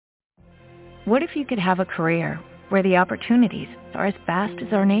What if you could have a career where the opportunities are as vast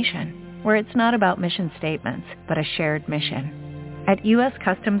as our nation, where it's not about mission statements, but a shared mission? At U.S.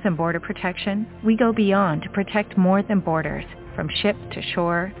 Customs and Border Protection, we go beyond to protect more than borders. From ship to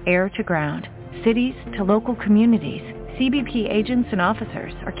shore, air to ground, cities to local communities, CBP agents and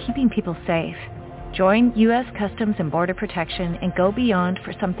officers are keeping people safe. Join U.S. Customs and Border Protection and go beyond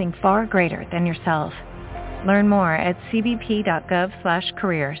for something far greater than yourself. Learn more at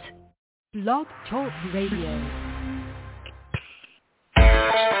cbp.gov/careers. Blog Talk Radio.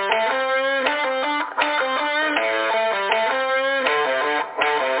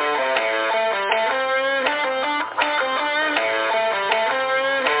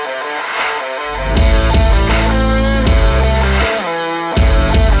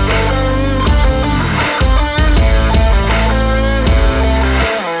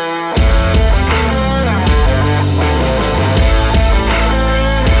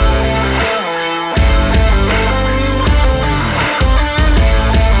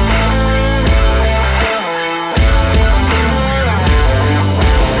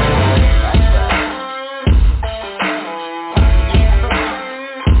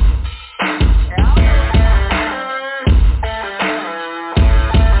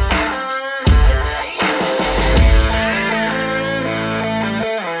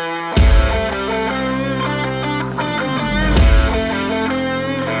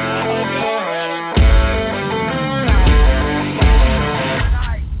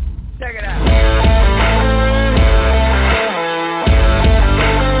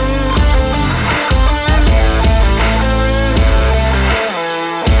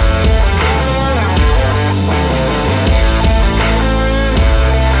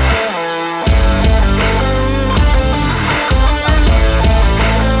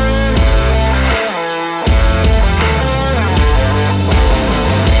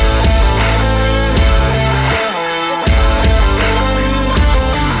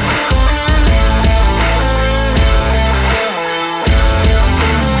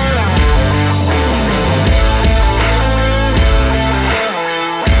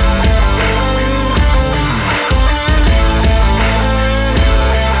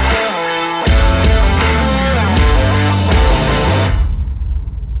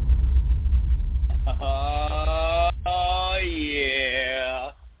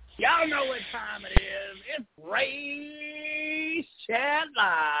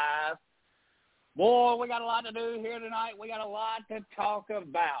 Talk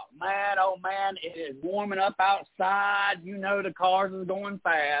about, man, oh man, it is warming up outside. You know the cars is going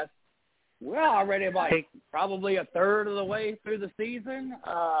fast. We're already probably a third of the way through the season.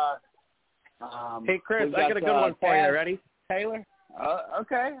 Hey, Chris, I got a good one for you. Ready? Taylor?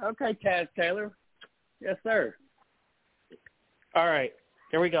 Okay, Taz Taylor. Yes, sir. All right,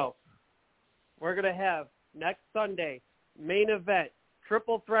 here we go. We're going to have next Sunday, main event,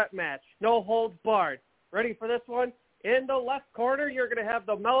 triple threat match, no holds barred. Ready for this one? In the left corner, you're going to have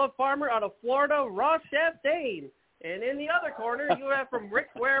the melon farmer out of Florida, Ross Chastain. And in the other corner, you have from Rick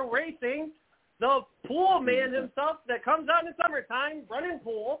Ware Racing, the pool man himself that comes out in the summertime, running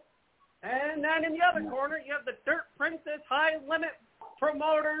pool. And then in the other corner, you have the Dirt Princess High Limit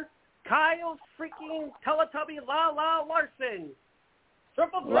promoter, Kyle freaking Teletubby La Larson.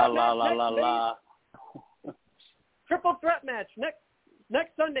 Triple threat match Triple threat match next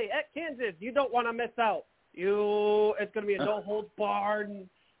Sunday at Kansas. You don't want to miss out. It's going to be a no holds barred.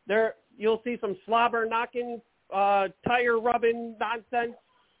 There, you'll see some slobber knocking, tire rubbing nonsense.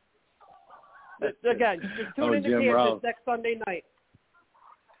 Again, just tune into Kansas Ross. Next Sunday night.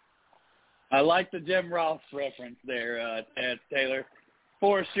 I like the Jim Ross reference there, Taylor,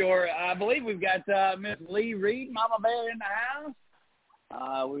 for sure. I believe we've got Miss Lee Reed, Mama Bear, in the house.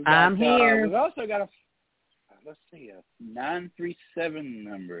 I'm here. We've also got a 937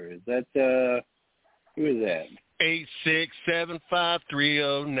 number. Is that who is that?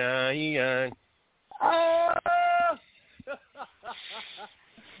 8675309. Oh!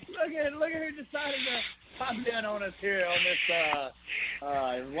 Look at who decided to pop in on us here on this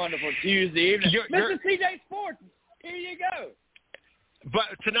wonderful Tuesday evening. Mr. TJ Sports, here you go.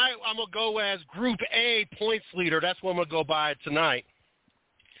 But tonight I'm going to go as Group A points leader. That's what I'm going to go by tonight.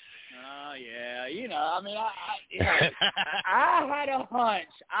 Oh, yeah. I had a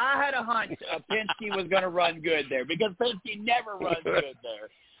hunch Penske was going to run good there because Penske never runs good there.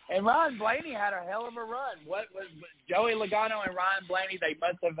 And Ryan Blaney had a hell of a run. What was Joey Logano and Ryan Blaney? They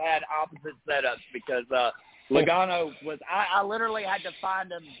must have had opposite setups because Logano was. I literally had to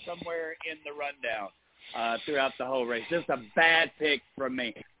find him somewhere in the rundown. throughout the whole race. Just a bad pick from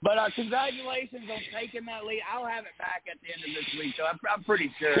me. But congratulations on taking that lead. I'll have it back at the end of this week, so I'm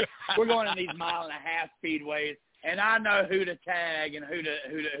pretty sure we're going in these mile-and-a-half speedways, and I know who to tag and who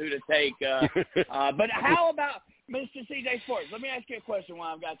to take. But how about Mr. CJ Sports? Let me ask you a question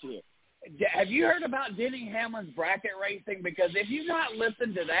while I've got you here. Have you heard about Denny Hamlin's bracket racing? Because if you've not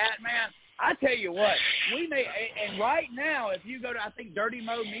listened to that, man, I tell you what, and right now, if you go to, I think, Dirty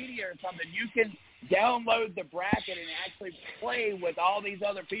Mo Media or something, you can download the bracket and actually play with all these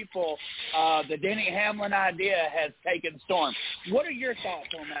other people. The Denny Hamlin idea has taken storm. What are your thoughts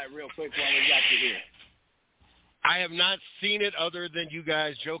on that real quick while we got you here? I have not seen it other than you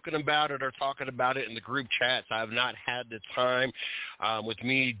guys joking about it or talking about it in the group chats. I have not had the time with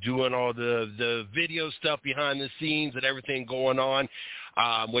me doing all the video stuff behind the scenes and everything going on,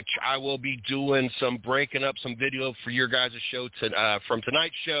 which I will be doing breaking up some video for your guys' show from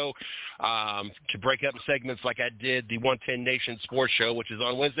tonight's show to break up segments like I did the 110 Nation Sports Show, which is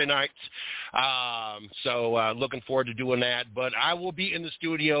on Wednesday nights. So looking forward to doing that. But I will be in the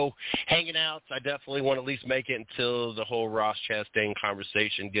studio hanging out. I definitely want to at least make it until the whole Ross Chastain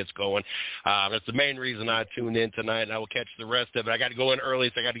conversation gets going. That's the main reason I tuned in tonight, and I will catch the rest of it. I got to go in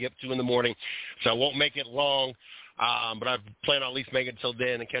early, so I got to get up 2 in the morning, so I won't make it long. But I plan on at least making it until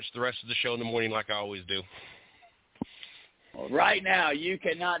then and catch the rest of the show in the morning like I always do. Well, right now, you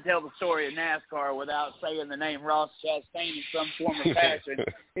cannot tell the story of NASCAR without saying the name Ross Chastain in some form or fashion.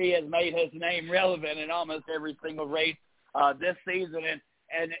 He has made his name relevant in almost every single race this season.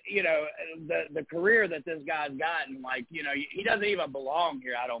 And you know, the career that this guy's gotten, like, you know, he doesn't even belong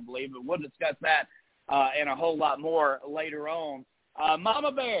here, I don't believe. But we'll discuss that and a whole lot more later on.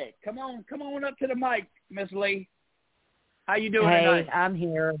 Mama Bear, come on up to the mic, Miss Lee. How you doing tonight? Hey, I'm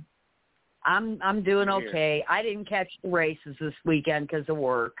here. I'm doing okay. I didn't catch the races this weekend because of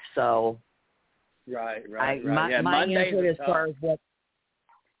work, so. Right. My input as far as what.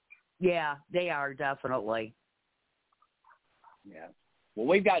 Yeah, they are definitely. Yeah. Well,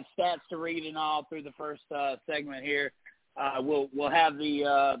 we've got stats to read and all through the first segment here. We'll have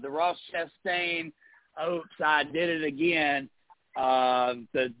the Ross Chastain. Oops, I did it again.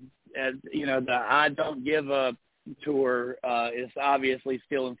 The I Don't Give a tour is obviously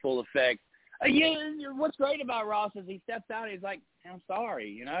still in full effect. What's great about Ross is he steps out. He's like, I'm sorry,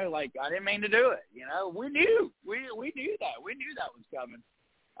 you know, like, I didn't mean to do it. You know, we knew that. We knew that was coming.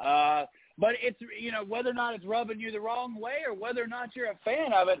 But it's, you know, whether or not it's rubbing you the wrong way or whether or not you're a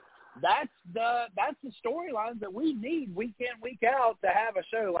fan of it, that's the storylines that we need week in, week out to have a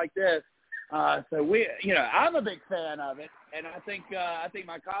show like this. So I'm a big fan of it, and I think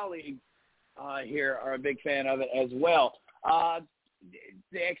my colleagues here are a big fan of it as well.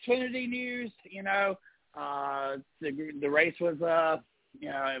 The Xfinity news, you know, the race was, it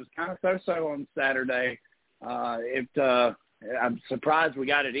was kind of so-so on Saturday. I'm surprised we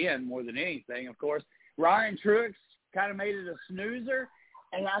got it in more than anything, of course. Ryan Truex kind of made it a snoozer,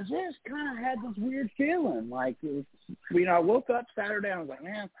 and I just kind of had this weird feeling. Like, I woke up Saturday and I was like,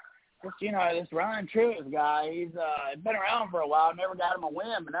 man, this Ryan Truex guy, he's been around for a while, never got him a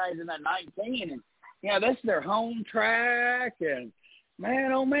win, but now he's in that 19. And, this is their home track. And,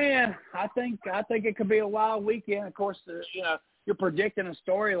 man, oh, man, I think it could be a wild weekend. Of course, you're predicting a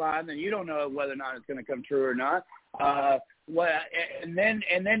storyline, and you don't know whether or not it's going to come true or not. And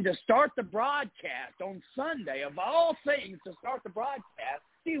then to start the broadcast on Sunday, of all things, to start the broadcast,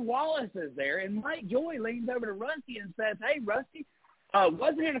 Steve Wallace is there, and Mike Joy leans over to Rusty and says, hey, Rusty,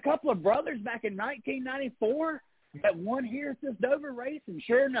 wasn't it a couple of brothers back in 1994 that won here at this Dover race? And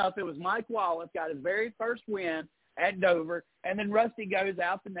sure enough, it was Mike Wallace, got his very first win at Dover, and then Rusty goes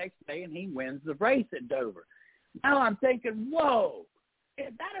out the next day and he wins the race at Dover. Now I'm thinking, whoa,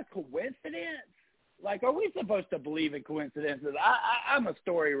 is that a coincidence? Like, are we supposed to believe in coincidences? I'm a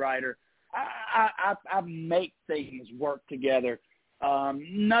story writer. I make things work together.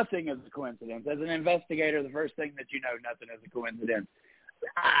 Nothing is a coincidence. As an investigator, the first thing that you know, nothing is a coincidence.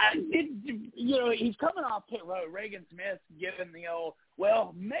 He's coming off pit road. Reagan Smith giving the old,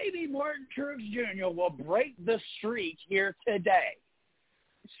 well, maybe Martin Truex Jr. will break the streak here today.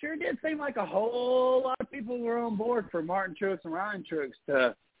 It sure did seem like a whole lot of people were on board for Martin Truex and Ryan Truex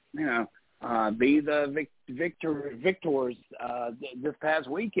to, be the victors this past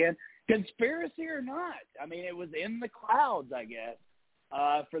weekend. Conspiracy or not, I mean, it was in the clouds, I guess,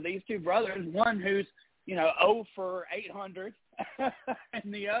 for these two brothers. One who's, 0 for 800,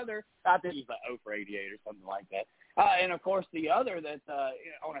 and the other, I think he's like 0 for 88 or something like that. And, of course, the other that's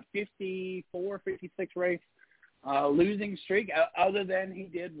on a 54, 56 race losing streak, other than he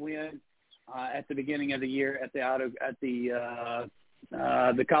did win at the beginning of the year at the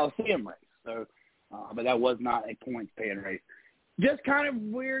Coliseum race. So but that was not a points-paying race. Just kind of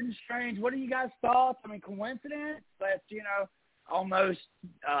weird and strange. What are you guys' thoughts? I mean, coincidence that, almost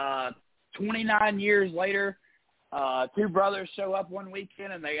 29 years later, two brothers show up one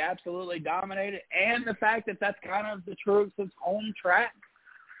weekend and they absolutely dominate it, and the fact that that's kind of the Truex' home track.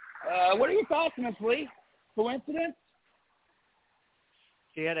 What are your thoughts, Miss Lee? Coincidence?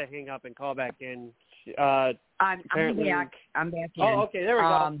 She had to hang up and call back in. I'm back. I'm back in. Oh, okay. There we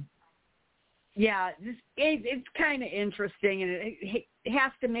go. Yeah, it's kind of interesting, and it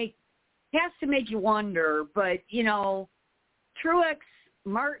has to make you wonder. But Truex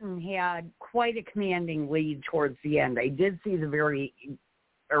Martin had quite a commanding lead towards the end. I did see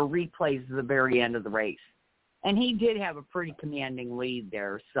replays of the very end of the race, and he did have a pretty commanding lead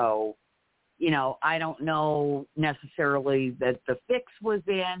there. So, I don't know necessarily that the fix was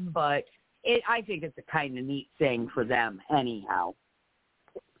in, but I think it's a kind of neat thing for them anyhow.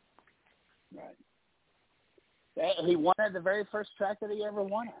 Right. He won at the very first track that he ever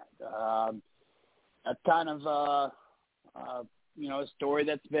won at. That's kind of a story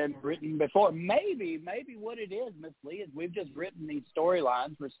that's been written before. Maybe what it is, Miss Lee, is we've just written these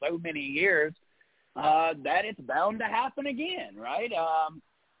storylines for so many years that it's bound to happen again, right?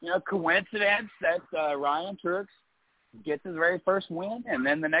 Coincidence that Ryan Truex gets his very first win, and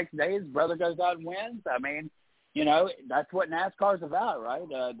then the next day his brother goes out and wins. I mean, that's what NASCAR's about, right?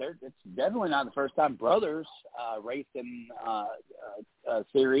 It's definitely not the first time brothers raced in a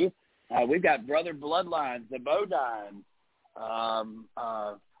series. We've got brother bloodlines, the Bodines,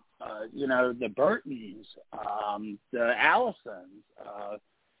 the Burtons, the Allisons,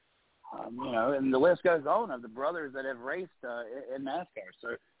 and the list goes on of the brothers that have raced in NASCAR.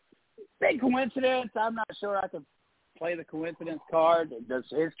 So, big coincidence. I'm not sure I could play the coincidence card. Does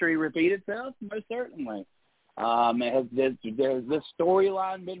history repeat itself? Most certainly. Has this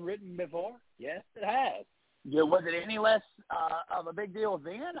storyline been written before? Yes, it has. Was it any less of a big deal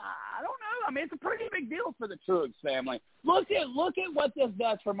then? I don't know. I mean, it's a pretty big deal for the Truex family. Look at what this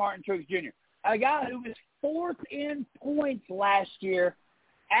does for Martin Truex Jr., a guy who was fourth in points last year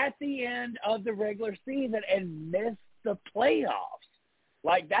at the end of the regular season and missed the playoffs.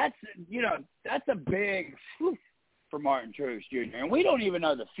 Like, that's a big whew for Martin Truex Jr., and we don't even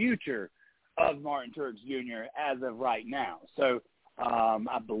know the future of Martin Truex Jr. as of right now. So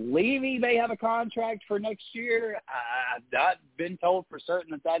I believe he may have a contract for next year. I've not been told for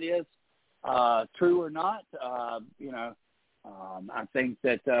certain that is true or not. I think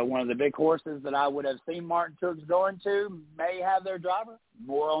that one of the big horses that I would have seen Martin Truex going to may have their driver.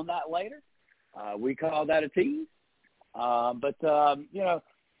 More on that later. We call that a tease.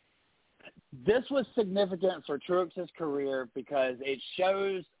 This was significant for Truex's career because it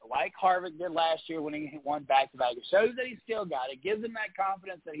shows, like Harvick did last year when he won back-to-back, it shows that he's still got it. It gives him that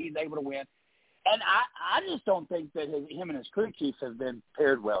confidence that he's able to win. And I just don't think that him and his crew chief have been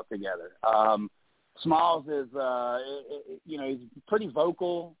paired well together. Smalls is, he's pretty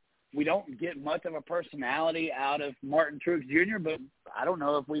vocal. We don't get much of a personality out of Martin Truex Jr., but I don't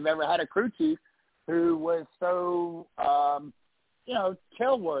know if we've ever had a crew chief who was so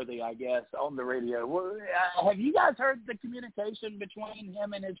tail-worthy, I guess, on the radio. Have you guys heard the communication between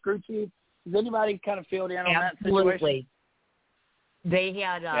him and his crew chief? Does anybody kind of filled in on that situation? Absolutely. They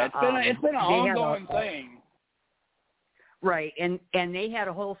had it's been an ongoing thing. Right, and they had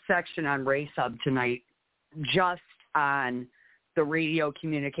a whole section on Race Hub tonight just on the radio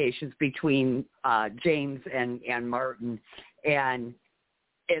communications between James and Martin. And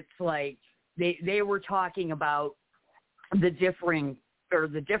it's like they were talking about the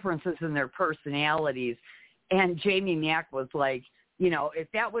differences in their personalities. And Jamie Mack was like, if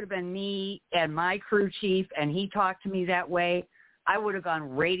that would have been me and my crew chief and he talked to me that way, I would have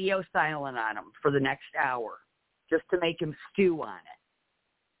gone radio silent on him for the next hour just to make him stew on it.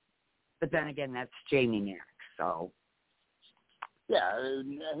 But then again, that's Jamie Mack, so. Yeah,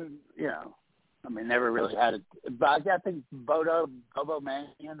 I mean, never really had it. But I think Bobo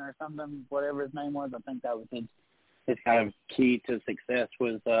Mannion or something, whatever his name was, I think that was his kind of key to success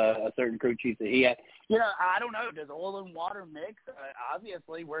was a certain crew chief that he had. I don't know. Does oil and water mix?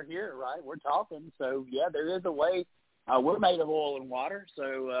 Obviously, we're here, right? We're talking. So, yeah, there is a way. We're made of oil and water.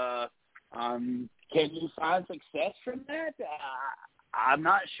 So, can you find success from that? I'm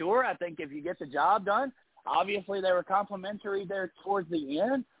not sure. I think if you get the job done, obviously they were complimentary there towards the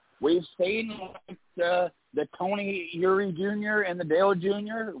end. We've seen the Tony Eury Jr. and the Dale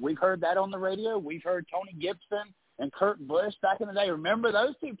Jr. We've heard that on the radio. We've heard Tony Gibson and Kurt Busch back in the day. Remember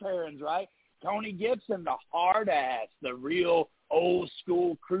those two pairings, right? Tony Gibson, the hard ass, the real old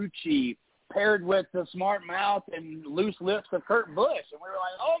school crew chief, paired with the smart mouth and loose lips of Kurt Busch. And we were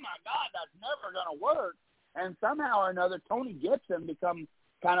like, oh, my God, that's never going to work. And somehow or another, Tony Gibson becomes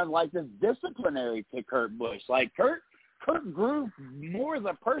kind of like this disciplinary to Kurt Busch. Like, Kurt grew more as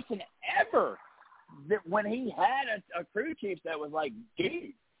a person ever that when he had a crew chief that was like,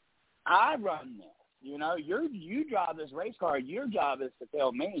 dude, I run this. You know, you drive this race car. Your job is to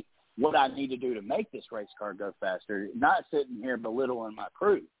tell me what I need to do to make this race car go faster, not sitting here belittling my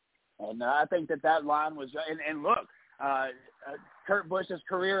crew. And I think that line was – and look, Kurt Busch's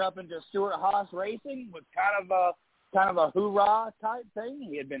career up into Stewart-Haas Racing was kind of a hoorah type thing.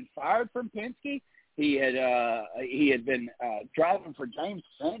 He had been fired from Penske. He had been driving for James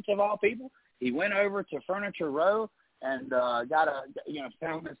Finch, of all people. He went over to Furniture Row and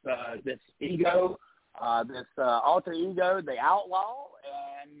found this ego, this alter ego, the Outlaw,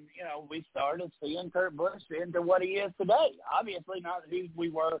 and we started seeing Kurt Busch into what he is today. Obviously, not who we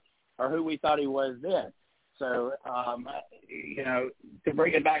were or who we thought he was then. So, to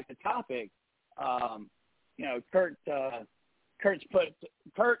bring it back to topic, Kurt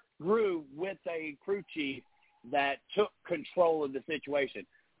grew with a crew chief that took control of the situation.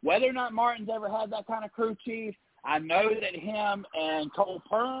 Whether or not Martin's ever had that kind of crew chief, I know that him and Cole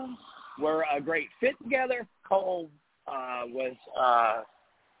Pearn were a great fit together. Cole was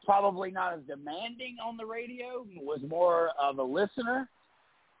probably not as demanding on the radio, was more of a listener.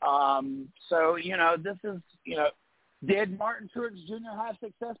 This is, did Martin Truex Jr. have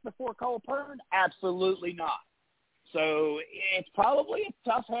success before Cole Pearn? Absolutely not. So it's probably a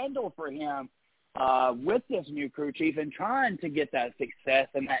tough handle for him with this new crew chief and trying to get that success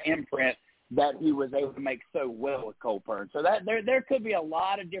and that imprint that he was able to make so well with Cole Pearn. So that there could be a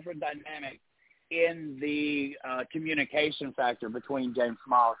lot of different dynamics in the communication factor between James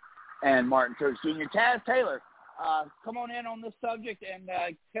Smalls and Martin Truex Jr. Taz Taylor, come on in on this subject and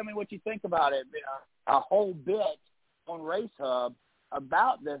tell me what you think about it. A whole bit on Race Hub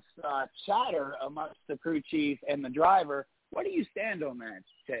about this chatter amongst the crew chief and the driver. Where do you stand on that,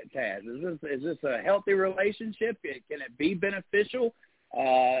 Taz? Is this a healthy relationship? Can it be beneficial?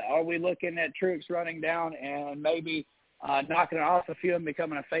 Are we looking at Truex running down and maybe knocking it off a few and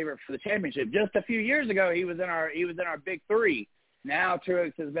becoming a favorite for the championship? Just a few years ago, he was in our big three. Now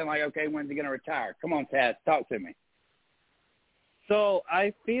Truex has been like, okay, when's he going to retire? Come on, Taz, talk to me. So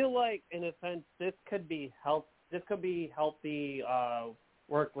I feel like, in a sense, this could be healthy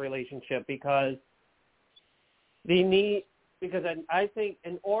work relationship because I think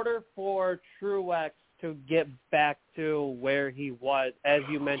in order for Truex to get back to where he was, as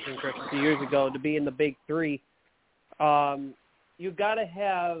you mentioned, Chris, a few years ago, to be in the big three, you got to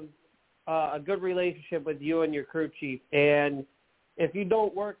have a good relationship with you and your crew chief. And if you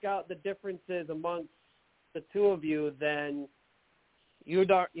don't work out the differences amongst the two of you, then you're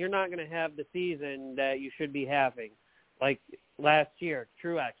not going to have the season that you should be having. Like last year,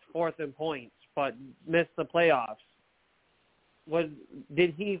 Truex, 4th in points, but missed the playoffs.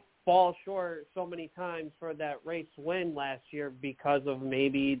 Did he fall short so many times for that race win last year because of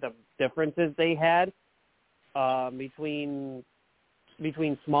maybe the differences they had between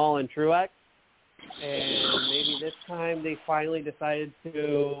Small and Truex? And maybe this time they finally decided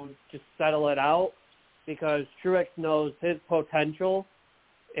to just settle it out because Truex knows his potential.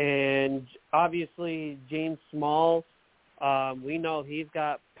 And obviously James Small, we know he's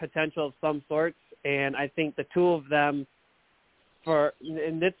got potential of some sorts. And I think the two of them,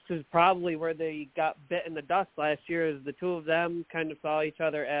 and this is probably where they got bit in the dust last year, is the two of them kind of saw each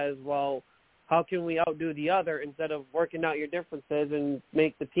other as, well, how can we outdo the other instead of working out your differences and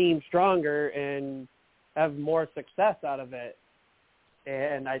make the team stronger and have more success out of it?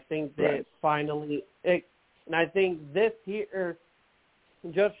 And I think that and I think this here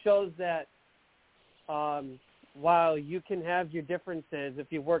just shows that while you can have your differences, if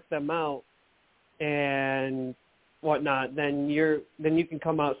you work them out and whatnot, then you can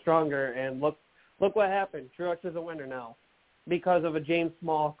come out stronger. And look what happened. Truex is a winner now because of a James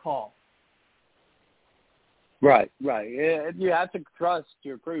Small call. Right. You have to trust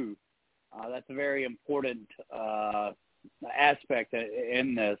your crew. That's a very important aspect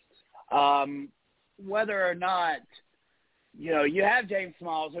in this. Whether or not, you have James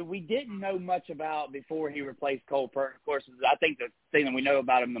Smalls, who we didn't know much about before he replaced Cole Pearn. Of course, I think the thing that we know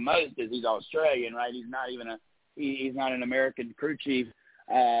about him the most is he's Australian, right? He's not an American crew chief,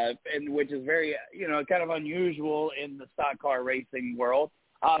 and which is very, kind of unusual in the stock car racing world.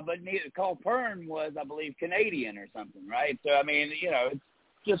 But Cole Pearn was, I believe, Canadian or something, right? So, I mean, it's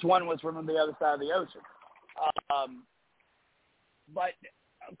just one was from the other side of the ocean. But,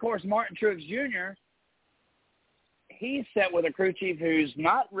 of course, Martin Truex Jr., he's set with a crew chief who's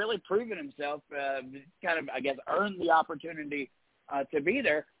not really proven himself, kind of, I guess, earned the opportunity to be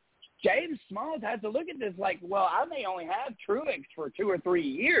there. James Smalls has to look at this like, well, I may only have Truex for 2 or 3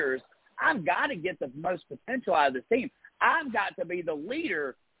 years. I've got to get the most potential out of this team. I've got to be the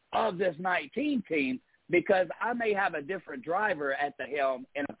leader of this 19 team because I may have a different driver at the helm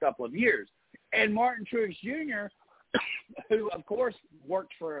in a couple of years. And Martin Truex Jr., who, of course,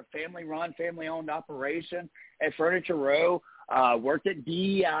 worked for a family-run, family-owned operation at Furniture Row, worked at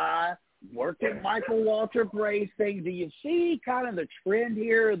DEI, worked at Michael Waltrip Racing. Do you see kind of the trend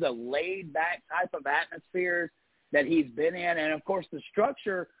here, the laid-back type of atmospheres that he's been in? And, of course, the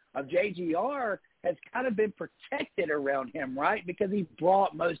structure of JGR has kind of been protected around him, right, because he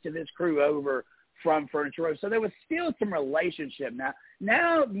brought most of his crew over from Furniture Row. So there was still some relationship.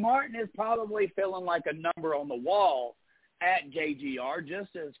 Now Martin is probably feeling like a number on the wall at JGR,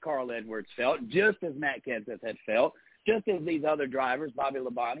 just as Carl Edwards felt, just as Matt Kenseth had felt, just as these other drivers, Bobby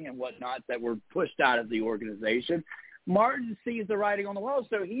Labonte and whatnot, that were pushed out of the organization. Martin sees the writing on the wall,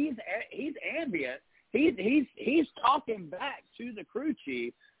 so he's ambient. He's talking back to the crew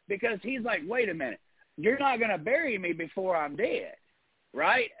chief because he's like, wait a minute, you're not going to bury me before I'm dead.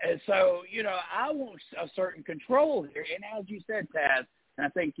 Right? And so, I want a certain control here. And as you said, Taz, and I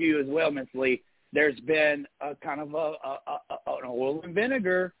think you as well, Miss Lee, there's been a kind of an oil and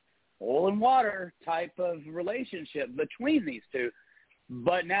vinegar, oil and water type of relationship between these two.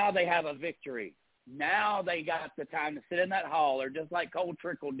 But now they have a victory. Now they got the time to sit in that hauler, just like Cole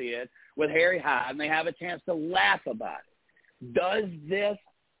Trickle did with Harry Hyde, and they have a chance to laugh about it. Does this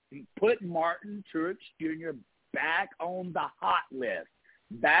put Martin Truex Jr. back on the hot list?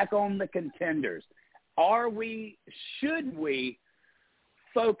 Back on the contenders? Should we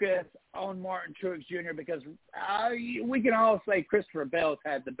focus on Martin Truex Jr. because we can all say Christopher Bell's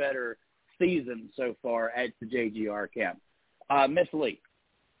had the better season so far at the JGR camp. Miss Lee.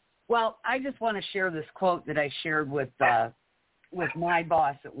 Well, I just want to share this quote that I shared with my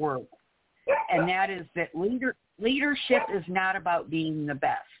boss at work, and that is that leadership is not about being the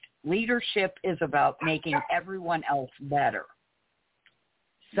best. Leadership is about making everyone else better.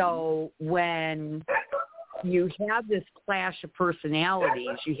 So when you have this clash of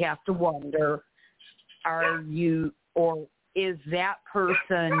personalities, you have to wonder, is that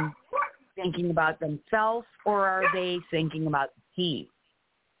person thinking about themselves or are they thinking about the team?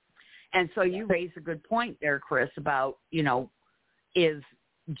 And so you raise a good point there, Chris, about, is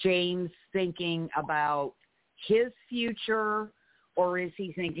James thinking about his future or is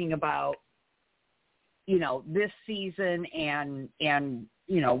he thinking about, this season and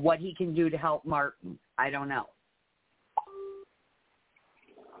what he can do to help Martin? I don't know.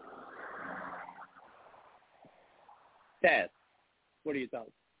 Dad, what are your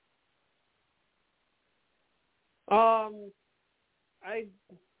thoughts? I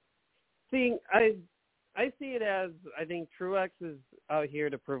see it as, I think Truex is out here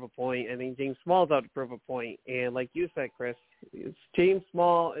to prove a point. I think James Small's out to prove a point. And like you said, Chris, James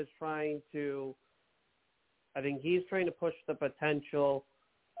Small is trying to push the potential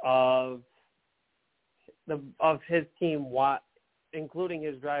of his team, including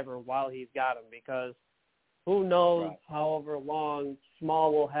his driver, while he's got him, because who knows however long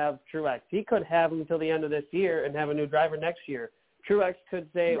Small will have Truex. He could have him until the end of this year and have a new driver next year. Truex could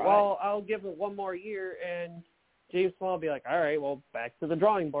say, well, I'll give it one more year, and James Small will be like, all right, well, back to the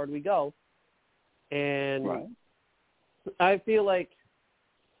drawing board we go. And I feel like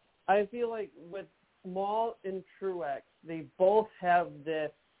with Small and Truex, they both have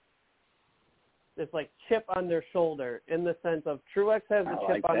this like chip on their shoulder, in the sense of Truex has the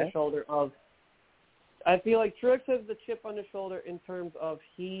chip on his shoulder of, I feel like Truex has the chip on his shoulder in terms of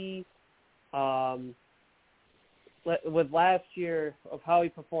he, with last year of how he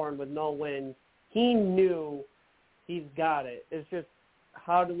performed with no wins, he knew he's got it. It's just,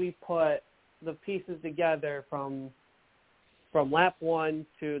 how do we put the pieces together from lap one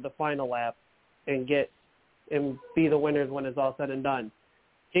to the final lap and be the winners when it's all said and done.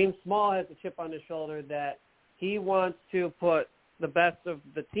 James Small has a chip on his shoulder that he wants to put the best of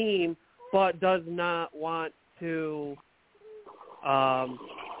the team, but doesn't want to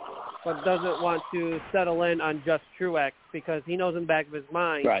settle in on just Truex, because he knows in the back of his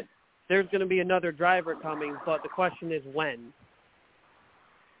mind there's going to be another driver coming, but the question is when.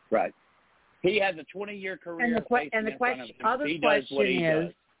 Right. He has a 20-year career.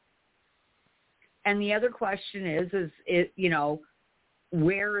 And the other question is,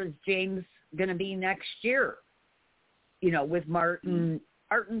 where is James going to be next year? With Martin's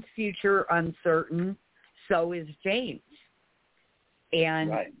future uncertain, so is James.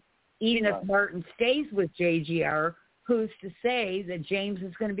 And even if Martin stays with JGR, who's to say that James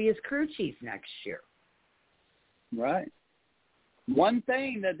is going to be his crew chief next year? Right. One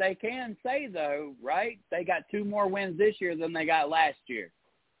thing that they can say, though, right, they got 2 more wins this year than they got last year.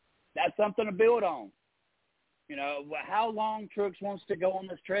 That's something to build on. You know, how long Truex wants to go on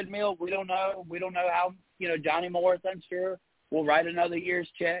this treadmill, we don't know. We don't know how, you know, Johnny Morris, I'm sure, will write another year's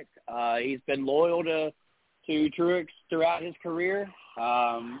check. He's been loyal to Truex throughout his career.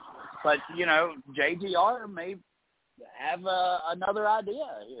 But, you know, JGR may have another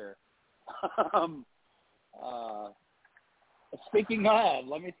idea here. Speaking of,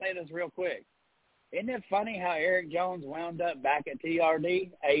 let me say this real quick. Isn't it funny how Eric Jones wound up back at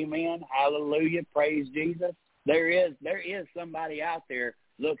TRD? Amen. Hallelujah. Praise Jesus. There is somebody out there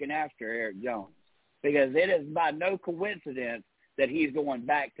looking after Eric Jones, because it is by no coincidence that he's going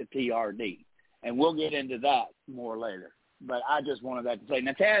back to TRD. And we'll get into that more later. But I just wanted that to say.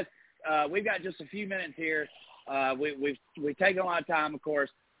 Now, Taz, we've got just a few minutes here. We've taken a lot of time, of course.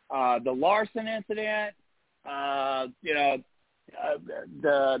 The Larson incident, you know,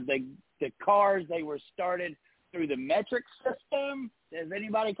 the cars, they were started through the metric system. Does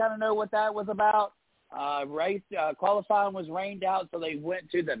anybody kind of know what that was about? Qualifying was rained out, so they went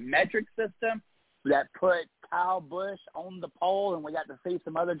to the metric system that put Kyle Busch on the pole, and we got to see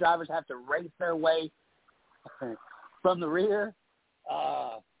some other drivers have to race their way from the rear.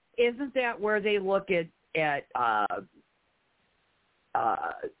 Isn't that where they look at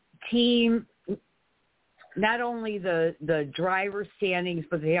team, not only the driver standings,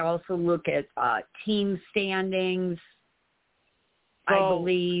 but they also look at team standings, I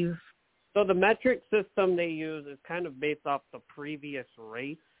believe. So the metric system they use is kind of based off the previous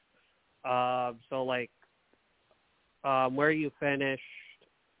race. So, like, where you finished,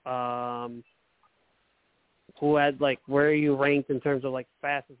 who had, like, where you ranked in terms of, like,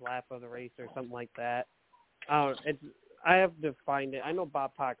 fastest lap of the race or something like that. I have to find it. I know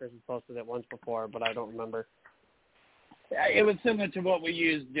Bob Pockers has posted it once before, but I don't remember. It was similar to what we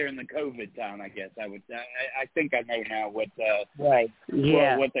used during the COVID time, I guess. I think I know now what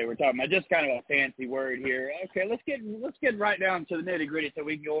what they were talking about. Just kind of a fancy word here. Okay, let's get right down to the nitty gritty so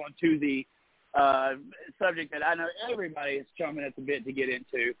we can go on to the subject that I know everybody is chomping at the bit to get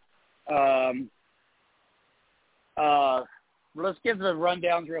into. Let's give the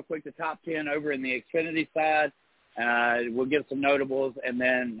rundowns real quick. The top 10 over in the Xfinity side. We'll give some notables, and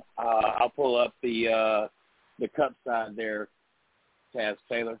then I'll pull up the Cup side there, Taz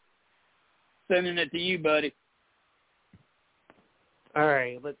Taylor. Sending it to you, buddy. All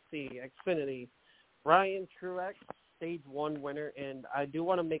right, let's see. Xfinity. Ryan Truex, Stage 1 winner, and I do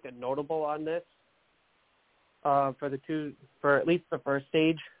want to make a notable on this for at least the first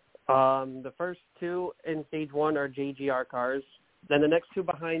stage. The first 2 in Stage 1 are JGR cars. Then the next 2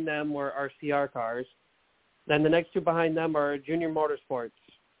 behind them were RCR cars. Then the next 2 behind them are Junior Motorsports.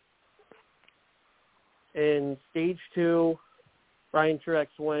 In Stage 2, Ryan Truex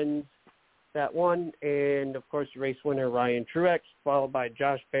wins that one, and, of course, race winner Ryan Truex, followed by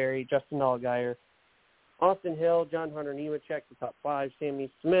Josh Berry, Justin Allgaier, Austin Hill, John Hunter Nemechek, the top 5,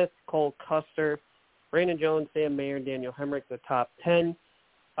 Sammy Smith, Cole Custer, Brandon Jones, Sam Mayer, and Daniel Hemrick, the top 10.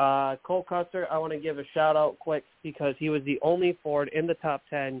 Cole Custer, I want to give a shout-out quick because he was the only Ford in the top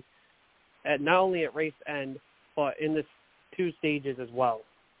 10, not only at race end, but in the 2 stages as well.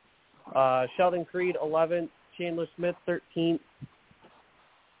 Sheldon Creed, 11th. Chandler Smith, 13th.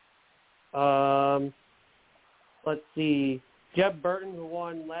 Let's see. Jeb Burton, who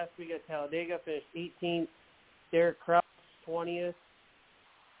won last week at Talladega, finished 18th. Derek Kraus, 20th.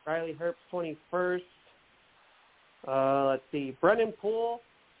 Riley Herbst, 21st. Let's see. Brennan Poole,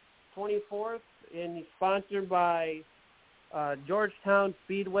 24th. And he's sponsored by Georgetown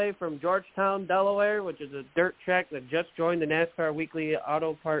Speedway from Georgetown, Delaware, which is a dirt track that just joined the NASCAR Weekly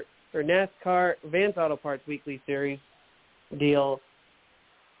NASCAR Advanced Auto Parts Weekly Series deal.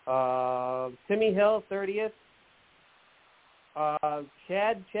 Timmy Hill, 30th.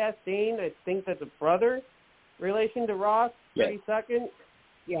 Chad Chastain, I think that's a brother relation to Ross, 32nd.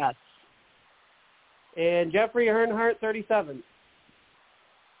 Yes. And Jeffrey Earnhardt, 37th.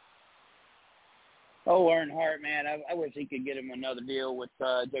 Oh, Earnhardt, man, I wish he could get him another deal with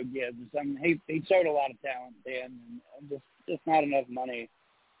Joe Gibbs. He showed a lot of talent then, and just not enough money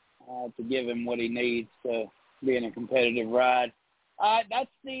to give him what he needs to be in a competitive ride. That's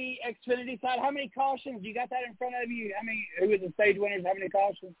the Xfinity side. How many cautions? You got that in front of you? Who was the stage winners? How many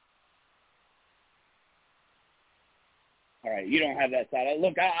cautions? All right, you don't have that side.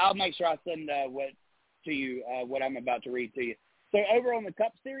 Look, I'll make sure I send what I'm about to read to you. So over on the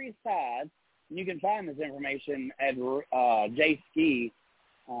Cup Series side, you can find this information at jski.com.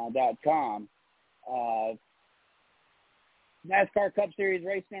 NASCAR Cup Series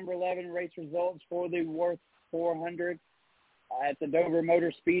race number 11 race results for the Worth 400 at the Dover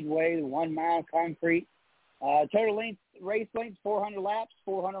Motor Speedway, 1 mile concrete. Total race length, 400 laps,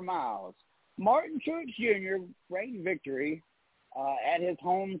 400 miles. Martin Truex Jr. reigned victory at his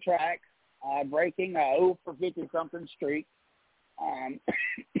home track, breaking a 0 for 50-something streak.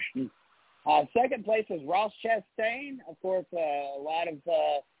 Second place was Ross Chastain. Of course, a lot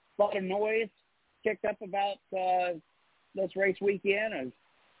of noise kicked up about this race weekend, as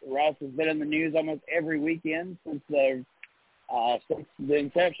Ross has been in the news almost every weekend since the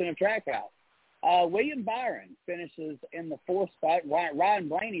inception of Trackhouse. William Byron finishes in the 4th spot. Ryan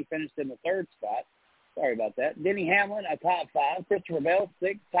Blaney finished in the 3rd spot. Sorry about that. Denny Hamlin, a top 5. Christopher Bell,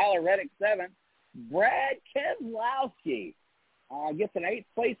 6th. Tyler Reddick, 7th. Brad Keselowski gets an 8th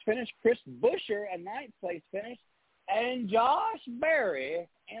place finish. Chris Buescher, a 9th place finish. And Josh Berry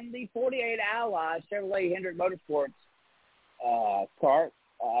in the 48 Ally Chevrolet Hendrick Motorsports cart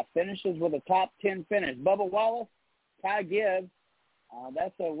finishes with a top 10 finish. Bubba Wallace, Ty Gibbs,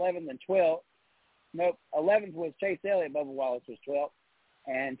 that's 11th and 12th. Nope, 11th was Chase Elliott. Bubba Wallace was 12th.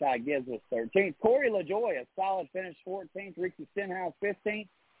 And Ty Gibbs was 13th. Corey LaJoy, a solid finish, 14th. Ricky Stenhouse, 15th.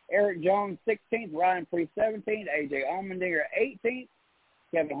 Eric Jones, 16th. Ryan Preece, 17th. A.J. Allmendinger, 18th.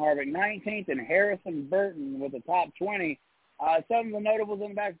 Kevin Harvick, 19th. And Harrison Burton with the top 20. Some of the notables in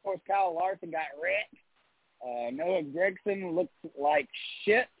the back, of course, Kyle Larson got wrecked. Noah Gragson looked like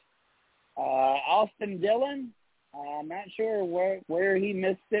shit. Austin Dillon, I'm not sure where he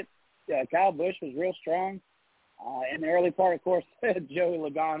missed it. Kyle Busch was real strong. In the early part, of course, Joey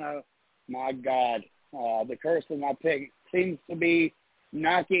Logano, my God, the curse of my pick seems to be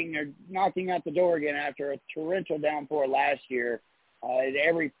knocking out the door again after a torrential downpour last year.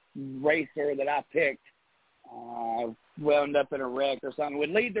 Every racer that I picked wound up in a wreck or something.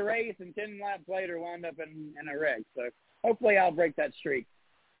 Would lead the race and 10 laps later wound up in a wreck. So hopefully I'll break that streak.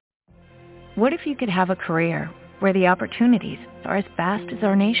 What if you could have a career where the opportunities are as vast as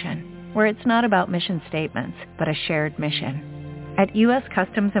our nation, where it's not about mission statements, but a shared mission? At U.S.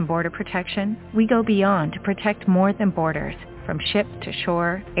 Customs and Border Protection, we go beyond to protect more than borders. From ship to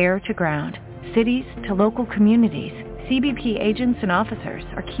shore, air to ground, cities to local communities, CBP agents and officers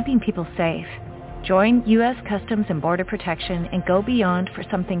are keeping people safe. Join U.S. Customs and Border Protection and go beyond for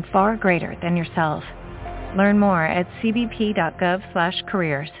something far greater than yourself. Learn more at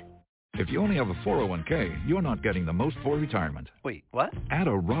cbp.gov/careers. If you only have a 401k, you're not getting the most for retirement. Wait, what? Add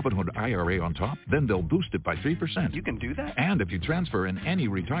a Robinhood IRA on top, then they'll boost it by 3%. You can do that? And if you transfer in any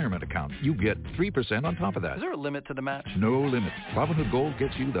retirement account, you get 3% on top of that. Is there a limit to the match? No limit. Robinhood Gold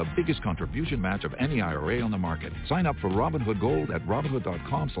gets you the biggest contribution match of any IRA on the market. Sign up for Robinhood Gold at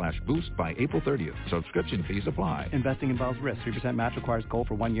Robinhood.com/boost by April 30th. Subscription fees apply. Investing involves risk. 3% match requires gold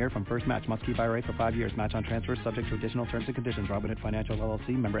for 1 year from first match. Must keep IRA for 5 years. Match on transfers subject to additional terms and conditions. Robinhood Financial LLC,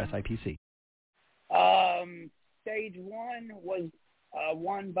 member SIPC. Stage 1 was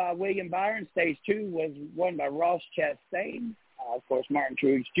won by William Byron. Stage 2 was won by Ross Chastain. Of course, Martin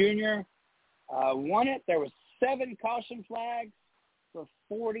Truex Jr. Won it. There was 7 caution flags for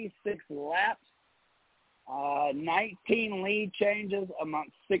 46 laps. 19 lead changes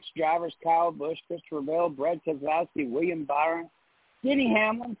amongst 6 drivers: Kyle Busch, Christopher Bell, Brad Keselowski, William Byron, Denny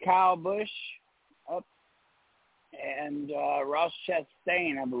Hamlin, Kyle Busch, and Ross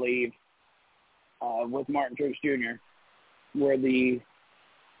Chastain, I believe, with Martin Truex Jr. were the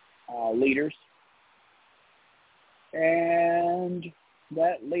leaders. And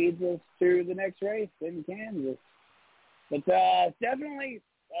that leads us to the next race in Kansas. But definitely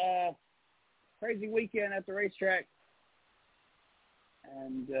crazy weekend at the racetrack.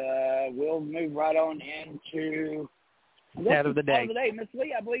 And we'll move right on into stat of the day. Miss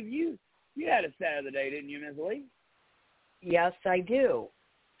Lee, I believe you had a stat of the day, didn't you, Miss Lee? Yes, I do.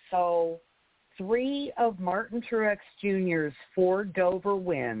 So 3 of Martin Truex Jr.'s 4 Dover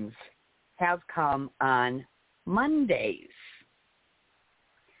wins have come on Mondays.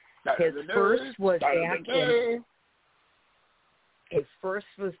 His first was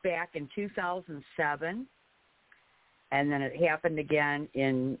back in 2007, and then it happened again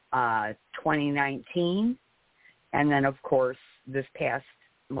in 2019, and then, of course, this past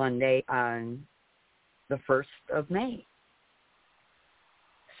Monday on the 1st of May.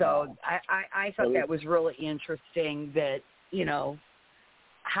 So I thought that was really interesting that, you know,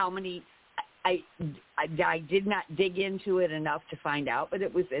 how many I did not dig into it enough to find out, but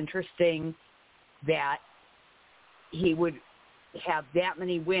it was interesting that he would have that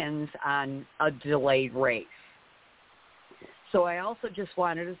many wins on a delayed race. So I also just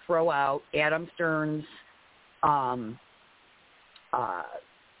wanted to throw out Adam Stern's stats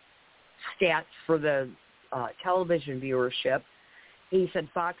for the television viewership. He said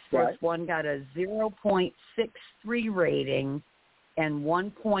Fox Sports 1 got a 0.63 rating and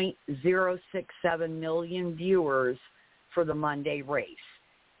 1.067 million viewers for the Monday race.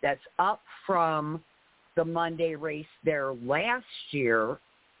 That's up from the Monday race there last year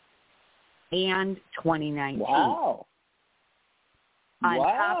and 2019. Wow. On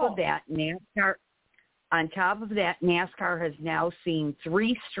top of that, NASCAR has now seen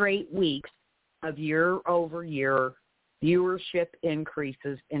 3 straight weeks of year-over-year viewership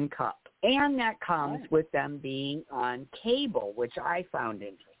increases in Cup. And that comes with them being on cable, which I found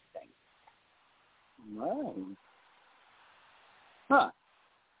interesting. Right. Huh.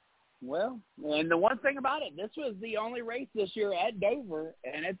 Well, and the one thing about it, this was the only race this year at Dover,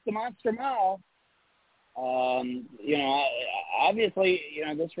 and it's the Monster Mile. Obviously,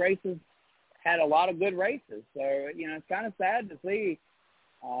 this race has had a lot of good races. So, it's kind of sad to see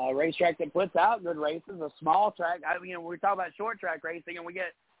a racetrack that puts out good races, a small track. We talk about short track racing, and we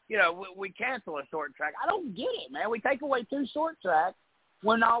get, we cancel a short track. I don't get it, man. We take away 2 short tracks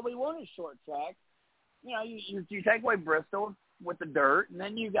when all we want is short track. You take away Bristol with the dirt, and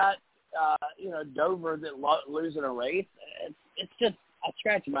then you got, Dover that losing a race. It's just, I'm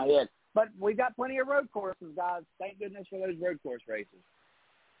scratching my head. But we got plenty of road courses, guys. Thank goodness for those road course races.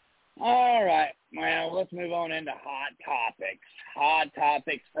 All right. Well, let's move on into hot topics. Hot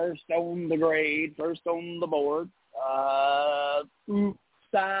topics. First on the grade, first on the board. Oops,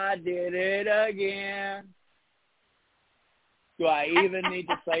 I did it again. Do I even need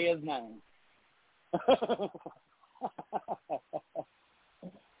to say his name?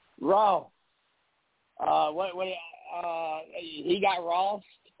 Ross. He got Ross.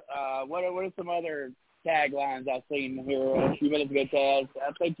 What are some other taglines I've seen here a few minutes ago, Taz?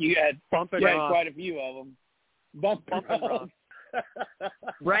 I think you had read quite a few of them. Bump and Ross.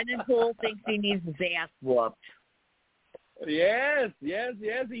 Brendan Poole thinks he needs his ass whooped. Yes,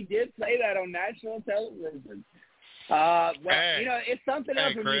 he did say that on national television. It's something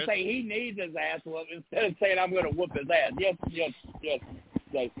else when you say he needs his ass whooped instead of saying I'm going to whoop his ass. Yes, Jason.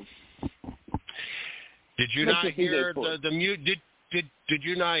 Did you not hear the mute? Did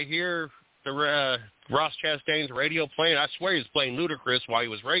you not hear the Ross Chastain's radio playing? I swear he was playing Ludacris while he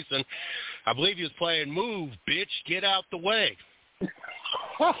was racing. I believe he was playing "Move, Bitch, Get Out the Way."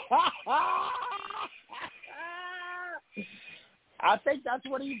 I think that's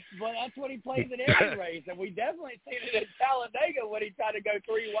what he plays at every race, and we definitely seen it at Talladega when he tried to go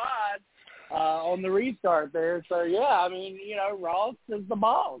 3 wide on the restart there. So yeah, Ross is the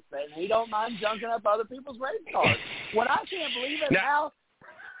boss, and he don't mind junking up other people's race cars. What I can't believe is how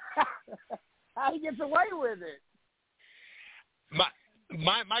he gets away with it.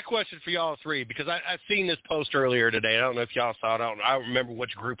 My question for y'all 3, because I seen this post earlier today. I don't know if y'all saw it. I don't remember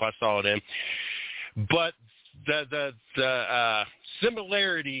which group I saw it in, but the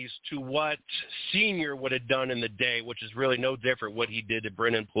similarities to what Senior would have done in the day, which is really no different what he did to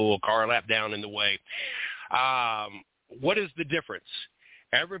Brendan Poole, car lap down in the way. What is the difference?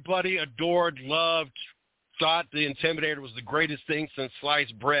 Everybody adored, loved, thought the Intimidator was the greatest thing since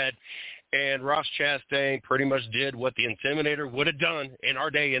sliced bread, and Ross Chastain pretty much did what the Intimidator would have done in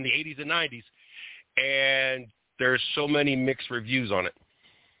our day in the 80s and 90s, and there's so many mixed reviews on it.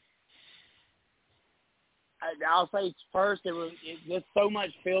 I'll say first, it so much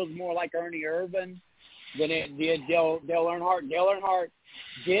feels more like Ernie Irvan than it did Dale Earnhardt. Dale Earnhardt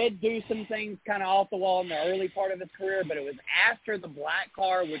did do some things kind of off the wall in the early part of his career, but it was after the black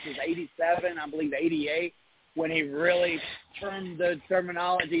car, which was 87, I believe 88, when he really turned the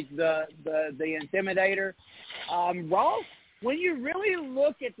terminology to the Intimidator. Ross, when you really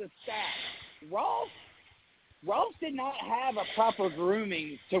look at the stats, Ross did not have a proper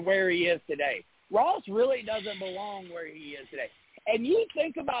grooming to where he is today. Ross really doesn't belong where he is today. And you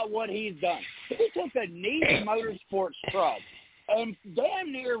think about what he's done. He took a Niece Motorsports truck and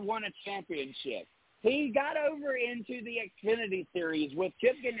damn near won a championship. He got over into the Xfinity Series with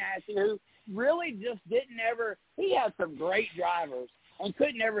Chip Ganassi, who really just didn't ever – he had some great drivers and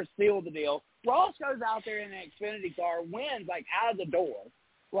couldn't ever seal the deal. Ross goes out there in an Xfinity car, wins like out of the door,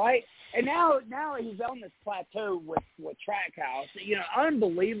 right? And now he's on this plateau with Trackhouse.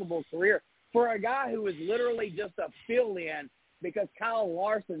 Unbelievable career for a guy who was literally just a fill-in because Kyle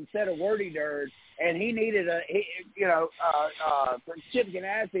Larson said a wordy dirt, and he needed for Chip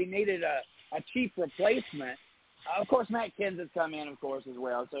Ganassi needed a cheap replacement. Of course, Matt Kenseth's come in, of course, as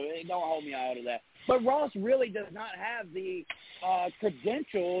well, so don't hold me out of that. But Ross really does not have the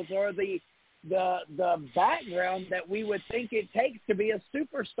credentials or the background that we would think it takes to be a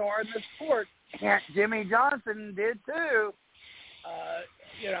superstar in the sport. Jimmy Johnson did too.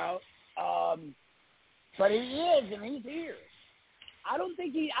 but he is, and he's here. I don't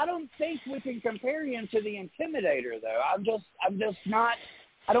think we can compare him to the Intimidator, though. I'm just not.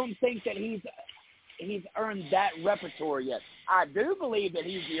 I don't think that he's earned that repertoire yet. I do believe that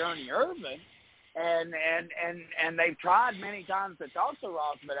he's the Ernie Irvin, and they've tried many times to talk to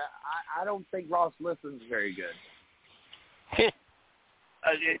Ross, but I don't think Ross listens very good.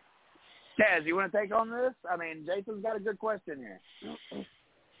 Taz, you want to take on this? I mean, Jason's got a good question here.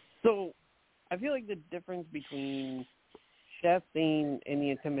 So, I feel like the difference between Chastain and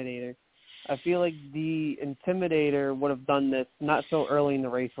the Intimidator, I feel like the Intimidator would have done this not so early in the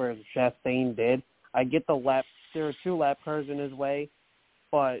race whereas Chastain did. I get the lap. There were 2 lap cars in his way,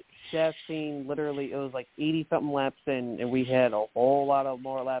 but Chastain literally, it was like 80-something laps in, and we had a whole lot of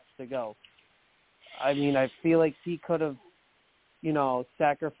more laps to go. I mean, I feel like he could have,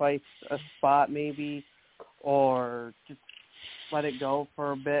 sacrificed a spot maybe or just let it go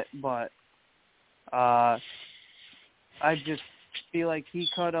for a bit, but I just feel like he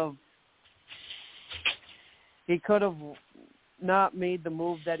could have not made the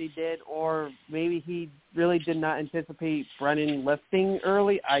move that he did, or maybe he really did not anticipate Brennan lifting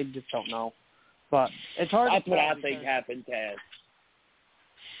early. I just don't know. But it's hard That's to what I think happened, Taz.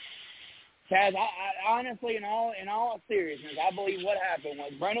 Taz, I honestly, in all seriousness, I believe what happened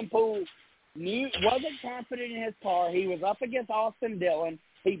was Brennan Poole wasn't confident in his car. He was up against Austin Dillon.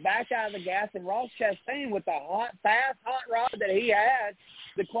 He backed out of the gas, and Ross Chastain, with the fast hot rod that he had,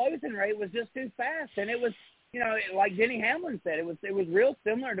 the closing rate was just too fast. And it was, like Denny Hamlin said, it was real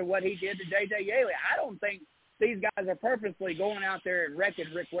similar to what he did to J.J. Yaley. I don't think these guys are purposely going out there and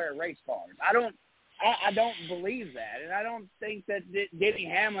wrecking Rick Ware race cars. I don't believe that, and I don't think that Denny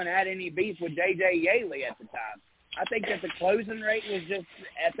Hamlin had any beef with J.J. Yaley at the time. I think that the closing rate was just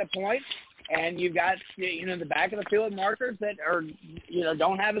at the point, and you've got the back of the field markers that are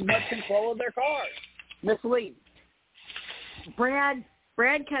don't have as much control of their cars. Miss Lee. Brad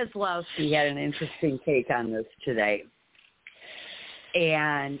Keselowski had an interesting take on this today,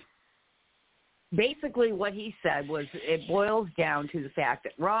 and basically what he said was it boils down to the fact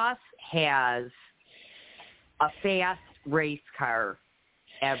that Ross has a fast race car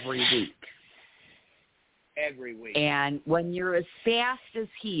every week. Every week. And when you're as fast as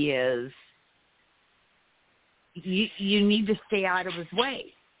he is, you need to stay out of his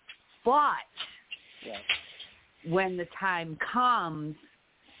way. But when the time comes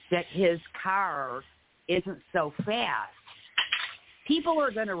that his car isn't so fast, people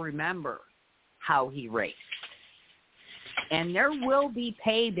are going to remember how he raced. And there will be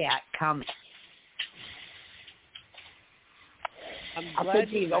payback coming. I think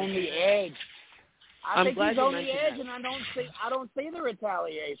he's on the edge. I think he's on the edge, and I don't see the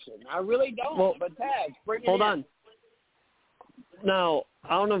retaliation. I really don't. Well, but Taz, bring it hold in. on. Now,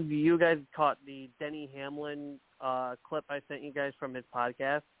 I don't know if you guys caught the Denny Hamlin clip I sent you guys from his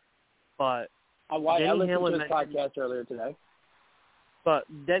podcast, but I listened to his podcast earlier today. But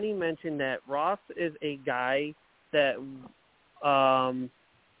Denny mentioned that Ross is a guy that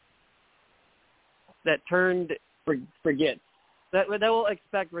forgets. That will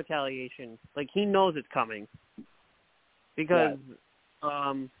expect retaliation. Like, he knows it's coming. Because,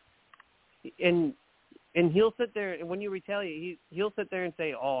 and he'll sit there, and when you retaliate, he'll sit there and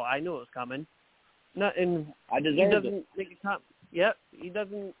say, "Oh, I knew it was coming." I deserved it.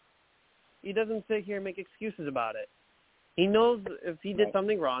 He doesn't sit here and make excuses about it. He knows if he did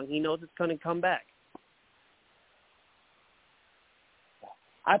something wrong, he knows it's going to come back.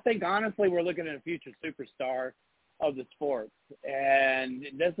 I think, honestly, we're looking at a future superstar of the sport, and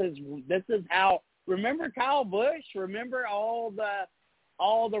this is how. Remember Kyle Busch? Remember all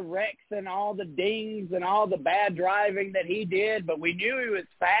the wrecks and all the dings and all the bad driving that he did, but we knew he was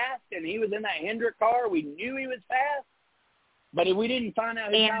fast, and he was in that Hendrick car. We knew he was fast, but we didn't find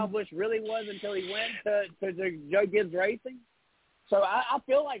out who Kyle Busch really was until he went to Joe Gibbs Racing. So I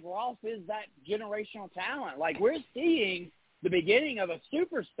feel like Ross is that generational talent. Like, we're seeing the beginning of a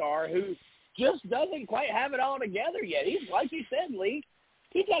superstar who just doesn't quite have it all together yet. He's, like you said, Lee,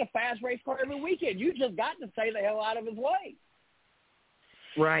 he's got a fast race car every weekend. You just got to stay the hell out of his way.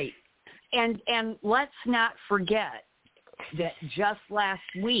 Right. And let's not forget that just last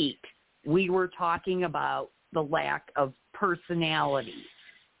week we were talking about the lack of personality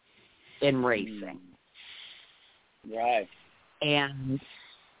in racing. Right. And,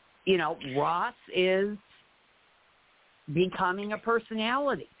 Ross is becoming a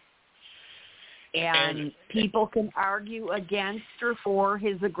personality. And people can argue against or for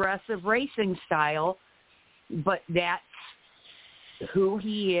his aggressive racing style, but that's who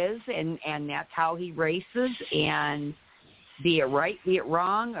he is, and that's how he races. And be it right, be it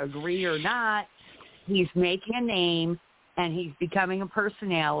wrong, agree or not, he's making a name, and he's becoming a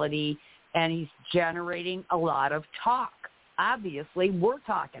personality, and he's generating a lot of talk. Obviously, we're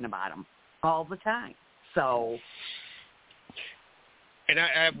talking about him all the time. So, and I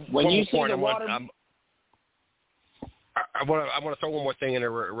have when one you more see point. the water. I want to throw one more thing in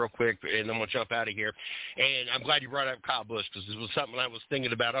there real quick, and I'm going to jump out of here. And I'm glad you brought up Kyle Busch, because this was something I was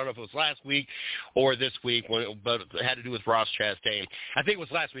thinking about. I don't know if it was last week or this week, but it had to do with Ross Chastain. I think it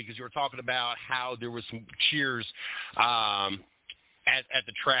was last week, because you were talking about how there was some cheers at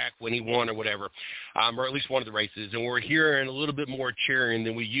the track when he won or whatever, or at least one of the races. And we're hearing a little bit more cheering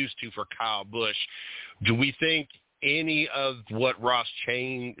than we used to for Kyle Busch. Do we think any of what Ross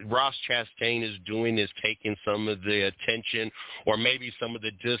Chastain is doing is taking some of the attention or maybe some of the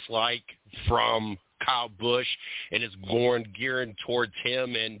dislike from Kyle Busch and is gearing towards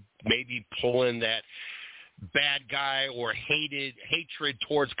him and maybe pulling that bad guy or hatred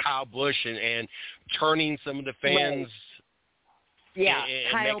towards Kyle Busch and turning some of the fans and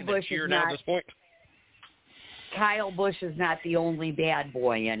Kyle making Busch them cheer is now not, at this point? Kyle Busch is not the only bad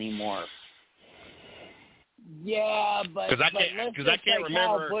boy anymore. Yeah, but because I can't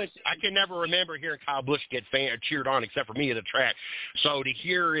remember. I can never remember hearing Kyle Busch get cheered on except for me at a track. So to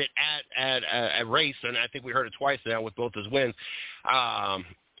hear it at a race, and I think we heard it twice now with both his wins.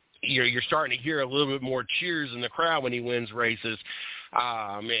 You're starting to hear a little bit more cheers in the crowd when he wins races.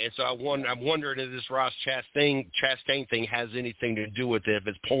 And so I'm wondering if this Ross Chastain thing has anything to do with it, if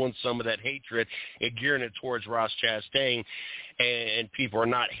it's pulling some of that hatred and gearing it towards Ross Chastain, and people are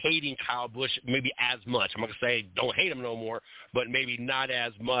not hating Kyle Busch maybe as much. I'm not going to say don't hate him no more, but maybe not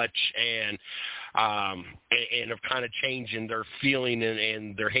as much, and of kind of changing their feeling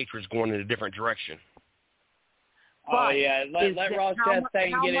and their hatred's going in a different direction. Oh, yeah. Let Ross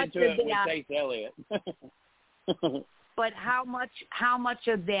Chastain get into it with Chase Elliott. But how much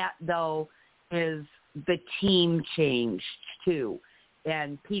of that, though, is the team changed, too?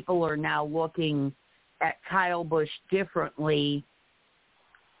 And people are now looking at Kyle Busch differently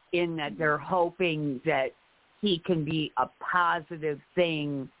in that they're hoping that he can be a positive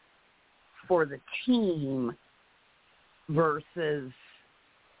thing for the team versus,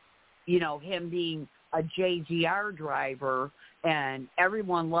 him being a JGR driver, and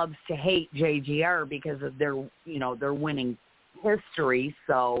everyone loves to hate JGR because of their winning history.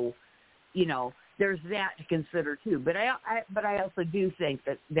 So, there's that to consider too. But I also do think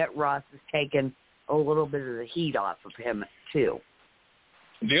that Ross has taken a little bit of the heat off of him too.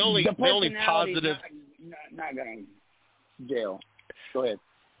 The only positive, not going to jail. Go ahead.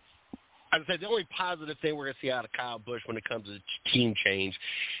 I would say the only positive thing we're going to see out of Kyle Busch when it comes to team change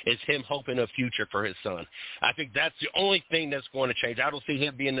is him hoping a future for his son. I think that's the only thing that's going to change. I don't see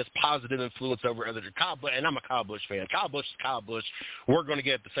him being this positive influence over other Kyle Busch, and I'm a Kyle Busch fan. Kyle Busch is Kyle Busch. We're going to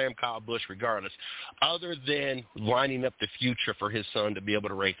get the same Kyle Busch regardless. Other than lining up the future for his son to be able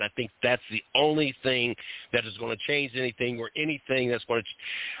to race, I think that's the only thing that is going to change anything, or anything that's going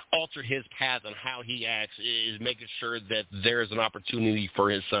to alter his path on how he acts, is making sure that there is an opportunity for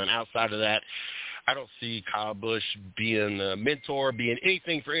his son. Outside of that, I don't see Kyle Busch being a mentor, being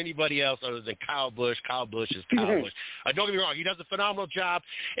anything for anybody else other than Kyle Busch. Kyle Busch is Kyle Busch. Don't get me wrong. He does a phenomenal job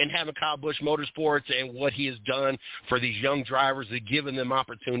in having Kyle Busch Motorsports and what he has done for these young drivers and giving them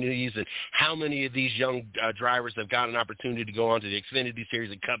opportunities, and how many of these young drivers have gotten an opportunity to go on to the Xfinity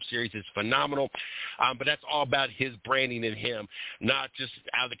Series and Cup Series is phenomenal. But that's all about his branding and him, not just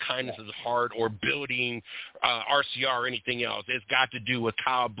out of the kindness of his heart or building RCR or anything else. It's got to do with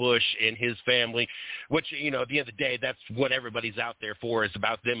Kyle Busch and his family, which, at the end of the day, that's what everybody's out there for, is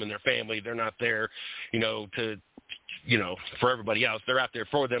about them and their family. They're not there, to for everybody else. They're out there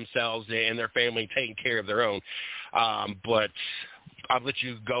for themselves and their family, taking care of their own. But I'll let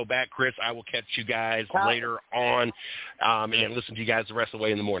you go back, Chris. I will catch you guys later on and listen to you guys the rest of the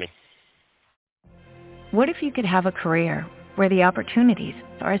way in the morning. What if you could have a career where the opportunities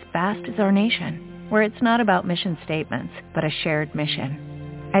are as vast as our nation, where it's not about mission statements, but a shared mission?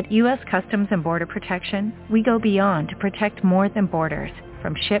 At U.S. Customs and Border Protection, we go beyond to protect more than borders.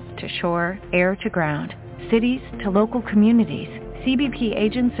 From ship to shore, air to ground, cities to local communities, CBP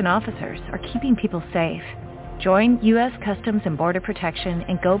agents and officers are keeping people safe. Join U.S. Customs and Border Protection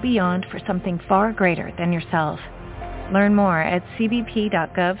and go beyond for something far greater than yourself. Learn more at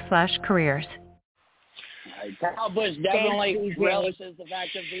cbp.gov/careers. Kyle Busch definitely relishes the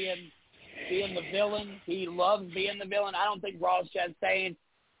fact of being the villain. He loves being the villain. I don't think Ross Chastain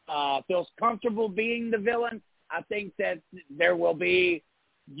feels comfortable being the villain. I think that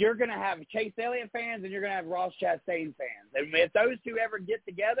you're going to have Chase Elliott fans and you're going to have Ross Chastain fans. And if those two ever get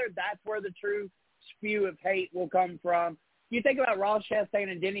together, that's where the true spew of hate will come from. you think about Ross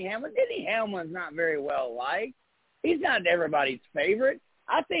Chastain and Denny Hamlin. Denny Hamlin's not very well liked. He's not everybody's favorite.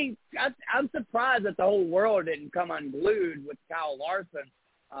 I think I'm surprised that the whole world didn't come unglued with Kyle Larson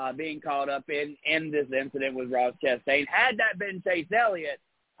being caught up in this incident with Ross Chastain. Had that been Chase Elliott,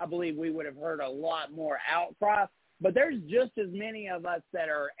 I believe we would have heard a lot more outcry. But there's just as many of us that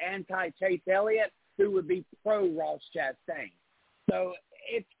are anti-Chase Elliott who would be pro-Ross Chastain. So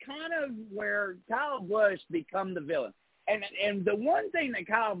it's kind of where Kyle Busch become the villain. And the one thing that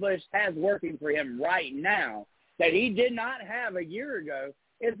Kyle Busch has working for him right now that he did not have a year ago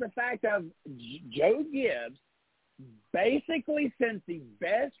is the fact of Joe Gibbs basically since the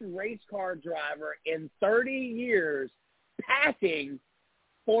best race car driver in 30 years packing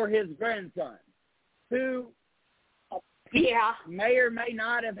for his grandson, who may or may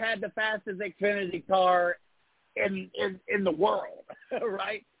not have had the fastest Xfinity car in the world,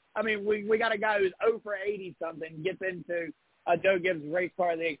 right? I mean, we got a guy who's 0 for 80 something, gets into a Joe Gibbs race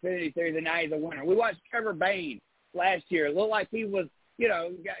car in the Xfinity Series, and now he's a winner. We watched Trevor Bayne last year. It looked like he was,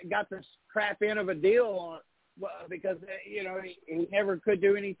 got this crap end of a deal because, he never could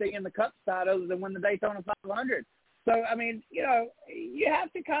do anything in the Cup side other than win the Daytona 500. So, I mean, you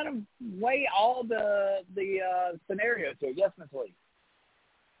have to kind of weigh all the scenarios here. Yes, Ms. Lee.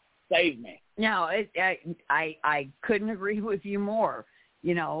 Save me. No, I couldn't agree with you more.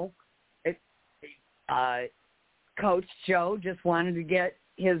 Coach Joe just wanted to get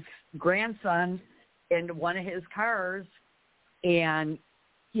his grandson into one of his cars, and,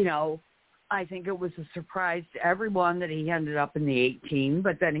 I think it was a surprise to everyone that he ended up in the 18,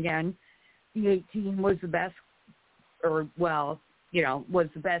 but then again, the 18 was the best, was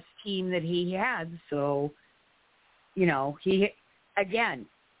the best team that he had, so, he, again,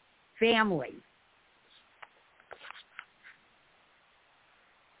 family.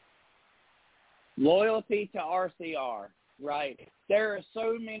 Loyalty to RCR, right? There are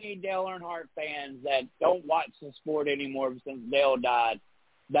so many Dale Earnhardt fans that don't watch the sport anymore since Dale died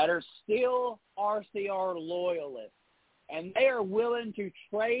that are still RCR loyalists, and they are willing to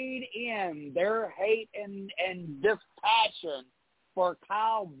trade in their hate and dispassion for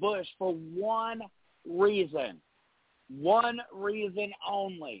Kyle Busch for one reason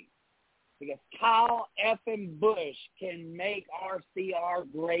only, because Kyle effing Busch can make RCR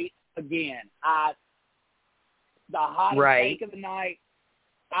great again. The hottest take of the night.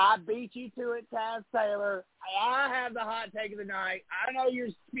 I beat you to it, Taz Taylor. I have the hot take of the night. I know you're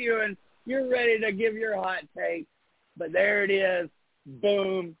spewing. You're ready to give your hot take. But there it is.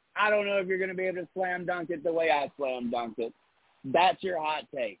 Boom. I don't know if you're going to be able to slam dunk it the way I slam dunked it. That's your hot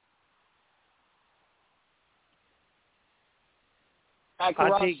take. As for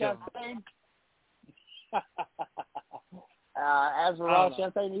Ross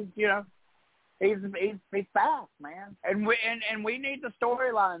Chastain, he's fast, man, and we need the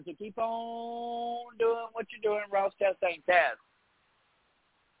storylines to keep on doing what you're doing, Ross Chastain. Taz.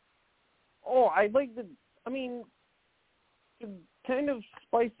 Oh, I'd like to. I mean, to kind of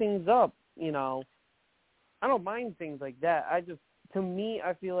spice things up. I don't mind things like that. To me,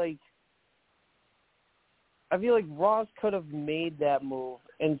 I feel like Ross could have made that move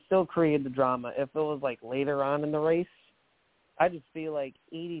and still created the drama if it was like later on in the race. I just feel like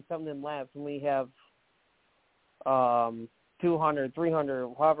 80-something laps when we have 200, 300,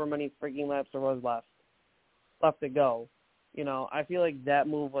 however many freaking laps there was left to go. I feel like that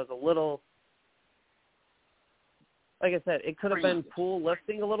move was a little, like I said, it could have been pool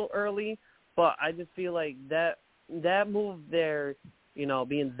lifting a little early, but I just feel like that move there,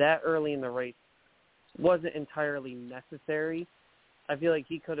 being that early in the race wasn't entirely necessary. I feel like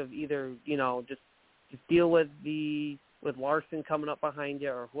he could have either, just deal with Larson coming up behind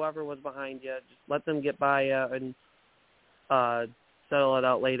you or whoever was behind you, just let them get by you and settle it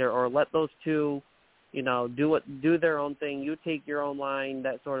out later, or let those two, do their own thing. You take your own line,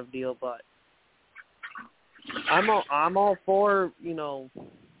 that sort of deal. But I'm all for little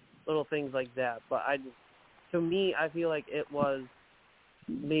things like that. But to me, I feel like it was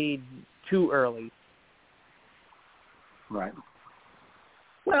made too early. Right.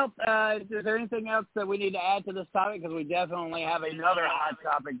 Well, is there anything else that we need to add to this topic? Because we definitely have another hot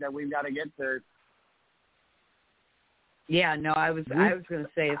topic that we've got to get to. Yeah, no, I was going to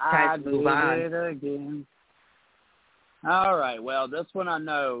say it's time to move on. It again. All right. Well, this one I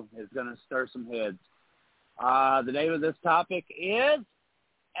know is going to stir some heads. The name of this topic is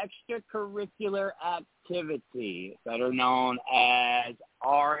extracurricular activity, better known as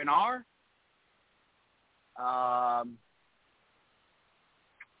R&R.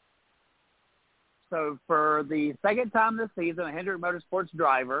 So for the second time this season, a Hendrick Motorsports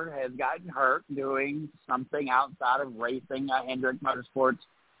driver has gotten hurt doing something outside of racing a Hendrick Motorsports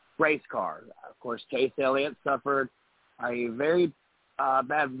race car. Of course, Chase Elliott suffered a very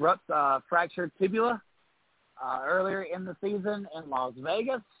bad fractured tibula earlier in the season in Las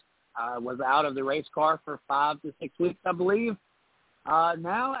Vegas. Was out of the race car for 5 to 6 weeks, I believe.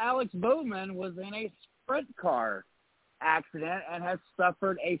 Now Alex Bowman was in a sprint car accident and has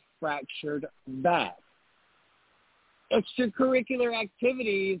suffered a fractured back. Extracurricular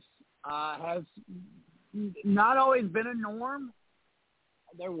activities has not always been a norm.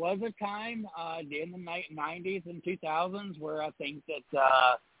 There was a time in the 90s and 2000s where I think that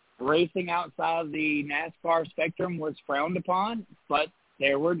racing outside of the NASCAR spectrum was frowned upon, but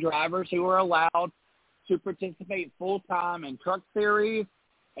there were drivers who were allowed to participate full-time in Truck Series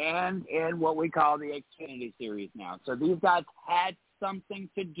and in what we call the Xfinity Series now. So these guys had something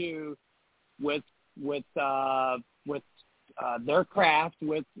to do with their craft,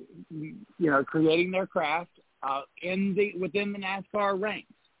 with creating their craft within the NASCAR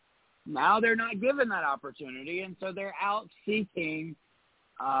ranks. Now they're not given that opportunity, and so they're out seeking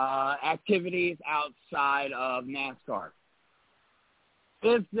activities outside of NASCAR.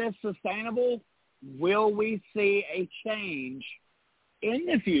 Is this sustainable? Will we see a change in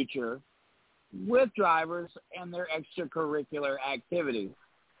the future with drivers and their extracurricular activities?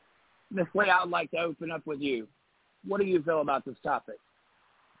 Ms. Lee, I would like to open up with you. What do you feel about this topic?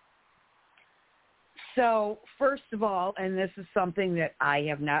 So, first of all, and this is something that I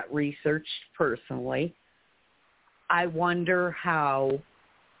have not researched personally, I wonder how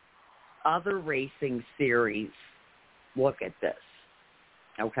other racing series look at this.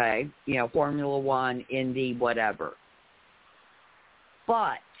 Okay? Formula One, Indy, whatever.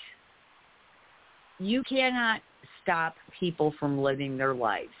 But you cannot stop people from living their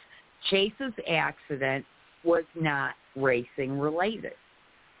lives. Chase's accident was not racing related.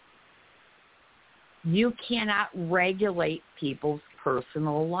 You cannot regulate people's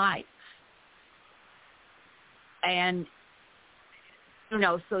personal lives. And,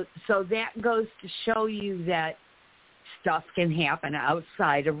 so that goes to show you that stuff can happen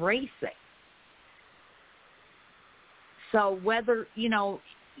outside of racing. So whether, you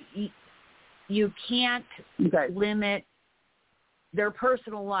can't limit their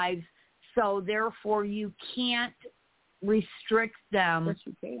personal lives, so therefore you can't restrict them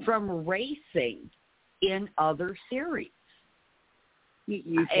from racing in other series.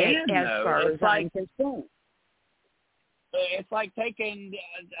 You can, as far as I'm concerned. It's like taking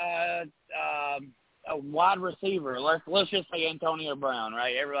a wide receiver. Let's just say Antonio Brown,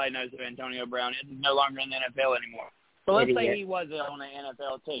 right? Everybody knows who Antonio Brown is. He's no longer in the NFL anymore. So let's say he was on an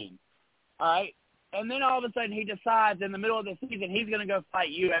NFL team, all right? And then all of a sudden he decides in the middle of the season he's going to go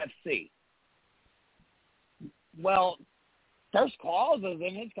fight UFC. Well, there's clauses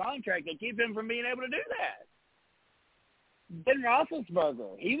in his contract that keep him from being able to do that. Ben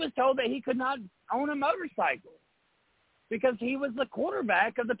Roethlisberger, he was told that he could not own a motorcycle because he was the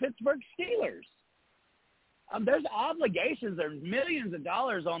quarterback of the Pittsburgh Steelers. There's obligations. There's millions of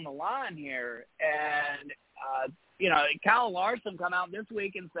dollars on the line here. And, Kyle Larson come out this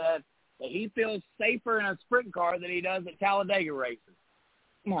week and said that he feels safer in a sprint car than he does at Talladega races.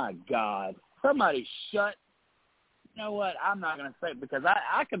 My God. Somebody shut. You know what? I'm not going to say it because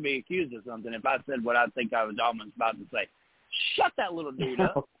I could be accused of something if I said what I think I was almost about to say. Shut that little dude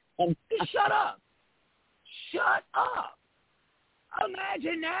up. Just shut up. Shut up.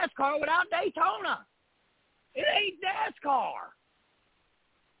 Imagine NASCAR without Daytona. It ain't NASCAR.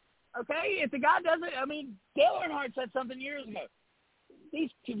 Okay? If the guy doesn't, Dale Earnhardt said something years ago.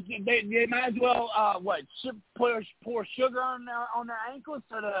 These they might as well pour sugar on their ankles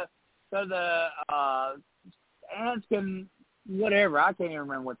so the ants can whatever. I can't even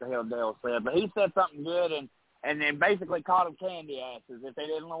remember what the hell Dale said, but he said something good and then basically called them candy asses. If they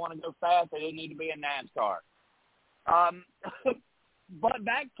didn't want to go fast, they didn't need to be in NASCAR. But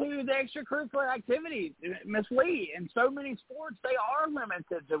back to the extracurricular activities, Ms. Lee, in so many sports, they are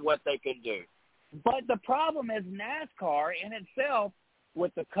limited to what they can do. But the problem is NASCAR in itself,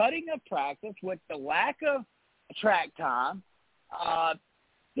 with the cutting of practice, with the lack of track time,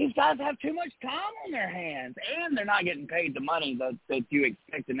 these guys have too much time on their hands, and they're not getting paid the money that you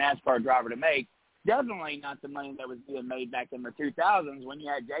expect a NASCAR driver to make. Definitely not the money that was being made back in the 2000s when you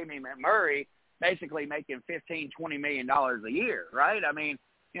had Jamie McMurray basically making $15, $20 million a year, right?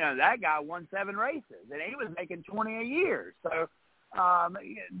 That guy won 7 races, and he was making 20 a year. So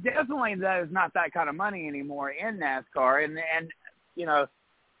definitely there's not that kind of money anymore in NASCAR. And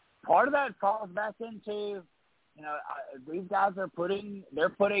part of that falls back into, these guys are putting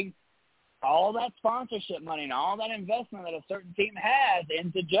all that sponsorship money and all that investment that a certain team has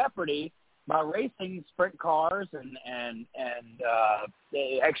into jeopardy by racing sprint cars and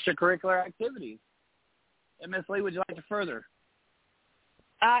the extracurricular activities. And Ms. Lee, would you like to further?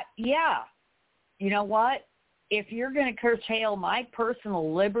 Yeah. You know what? If you're going to curtail my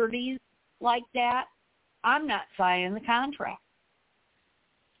personal liberties like that, I'm not signing the contract.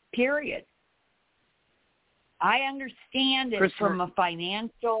 Period. I understand it from a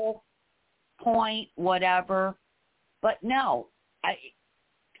financial point, whatever, but no,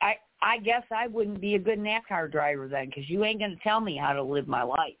 I guess I wouldn't be a good NASCAR driver then, because you ain't going to tell me how to live my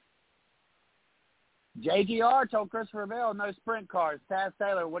life. JGR told Christopher Bell no sprint cars. Taz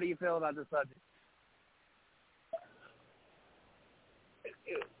Taylor, what do you feel about this subject?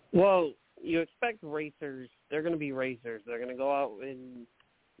 Well, you expect racers. They're going to be racers. They're going to go out and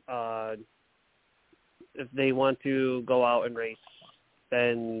if they want to go out and race,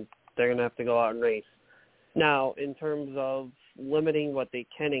 then they're going to have to go out and race. Now, in terms of limiting what they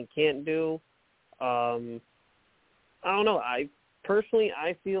can and can't do, I don't know. I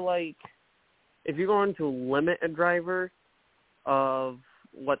feel like if you're going to limit a driver of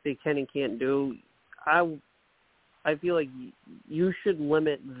what they can and can't do, I feel like you should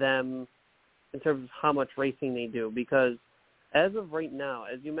limit them in terms of how much racing they do, because as of right now,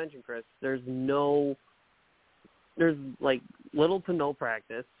 as you mentioned, Chris, there's like little to no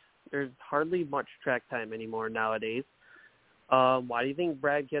practice. There's hardly much track time anymore nowadays. Why do you think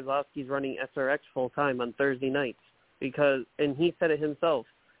Brad Keselowski's running SRX full time on Thursday nights? And he said it himself,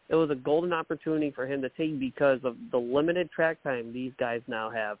 it was a golden opportunity for him to take because of the limited track time these guys now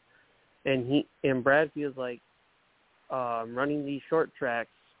have. And Brad feels like running these short tracks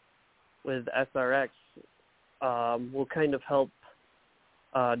with SRX will kind of help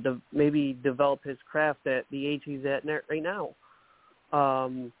maybe develop his craft at the age he's at right now.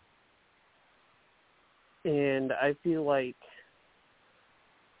 And I feel like,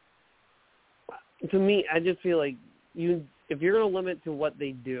 to me, I just feel like if you're going to limit to what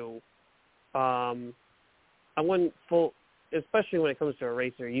they do, I wouldn't especially when it comes to a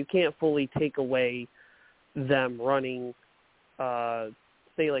racer, you can't fully take away them running,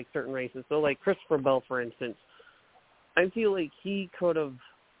 say, like certain races. So, like Christopher Bell, for instance, I feel like he could have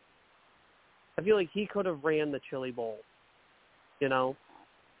ran the Chili Bowl, you know.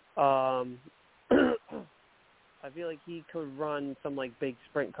 I feel like he could run some like big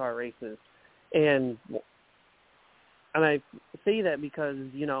sprint car races, and I say that because,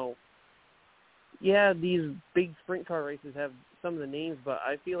 you know, yeah, these big sprint car races have some of the names, but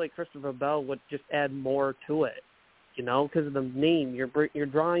I feel like Christopher Bell would just add more to it, you know, because of the name. You're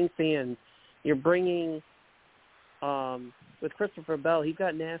drawing fans. You're bringing with Christopher Bell, he's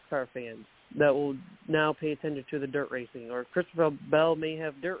got NASCAR fans that will now pay attention to the dirt racing, or Christopher Bell may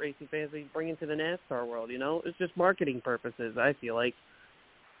have dirt racing fans that he's bringing to the NASCAR world, you know. It's just marketing purposes, I feel like.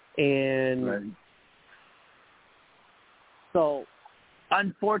 And right. So,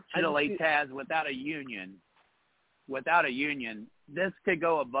 unfortunately, Taz, without a union, this could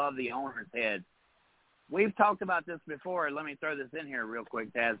go above the owner's head. We've talked about this before. Let me throw this in here real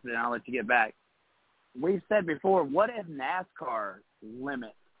quick, Taz, then I'll let you get back. We've said before, what if NASCAR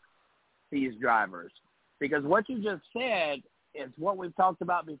limits these drivers? Because what you just said is what we've talked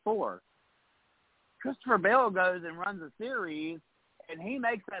about before. Christopher Bell goes and runs a series, and he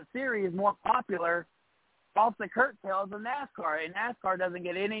makes that series more popular off the curtails of NASCAR, and NASCAR doesn't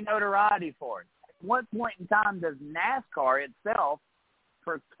get any notoriety for it. At what point in time does NASCAR itself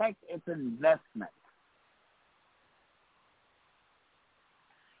protect its investment?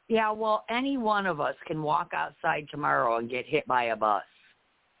 Yeah, well, any one of us can walk outside tomorrow and get hit by a bus.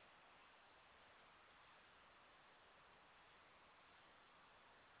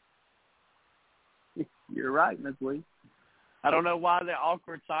 You're right, Ms. Lee. I don't know why the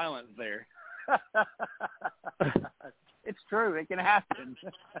awkward silence there. It's true. It can happen.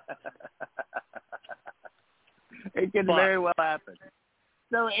 It can very well happen.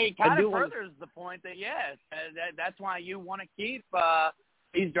 So it kind of furthers the point that, yes, that's why you want to keep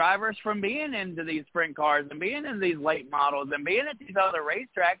these drivers from being into these sprint cars and being in these late models and being at these other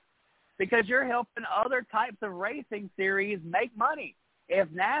racetracks, because you're helping other types of racing series make money. If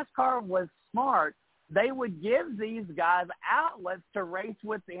NASCAR was smart, they would give these guys outlets to race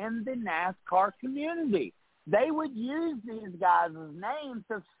within the NASCAR community. They would use these guys' names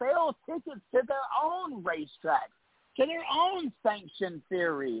to sell tickets to their own racetracks, to their own sanctioned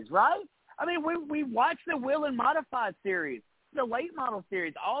series, right? I mean, we watched the Wheel and Modified series, the late model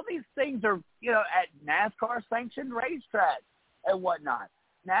series. All these things are, you know, at NASCAR-sanctioned racetracks and whatnot.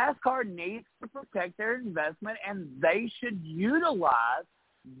 NASCAR needs to protect their investment, and they should utilize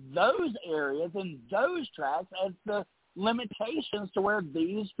those areas and those tracks as the limitations to where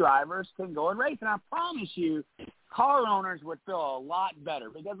these drivers can go and race. And I promise you, car owners would feel a lot better,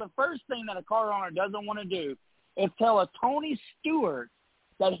 because the first thing that a car owner doesn't want to do is tell a Tony Stewart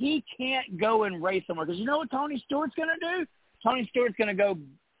that he can't go and race somewhere. Because you know what Tony Stewart's going to do? Tony Stewart's going to go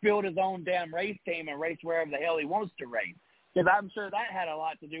build his own damn race team and race wherever the hell he wants to race. Because I'm sure that had a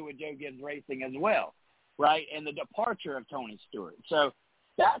lot to do with Joe Gibbs Racing as well, right, and the departure of Tony Stewart. So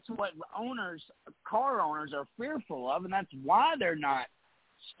that's what car owners are fearful of, and that's why they're not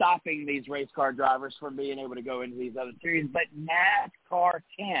stopping these race car drivers from being able to go into these other series. But NASCAR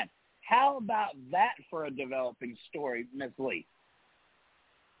can. How about that for a developing story, Miss Lee?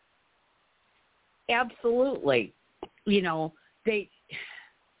 Absolutely. You know, they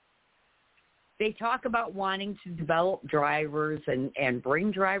talk about wanting to develop drivers and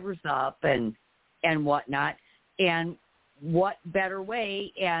bring drivers up and whatnot. And what better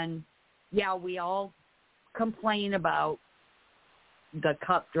way? And, yeah, we all complain about the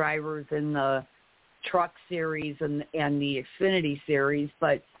Cup drivers in the Truck Series and the Xfinity Series,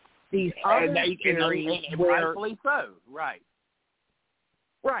 but these other series rightfully so, right.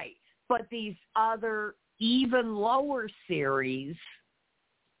 Right. But these other even lower series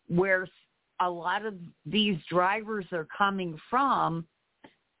where a lot of these drivers are coming from,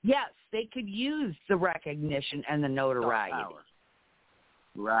 yes, they could use the recognition and the notoriety.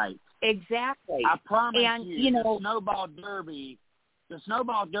 Right. Exactly. I promise you know, the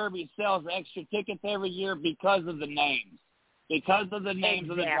Snowball Derby sells extra tickets every year because of the names. Because of the names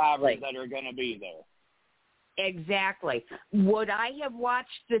of the drivers that are going to be there. Exactly. Would I have watched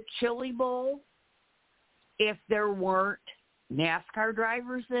the Chili Bowl if there weren't NASCAR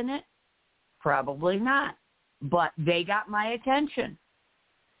drivers in it? Probably not. But they got my attention.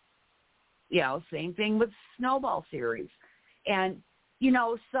 You know, same thing with Snowball Series. And, you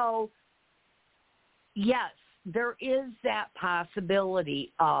know, so, yes, there is that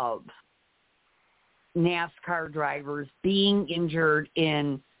possibility of NASCAR drivers being injured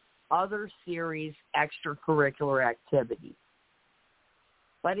in other series extracurricular activities.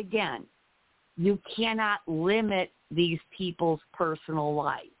 But again, you cannot limit these people's personal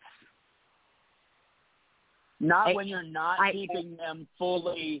lives. Not when you're not keeping them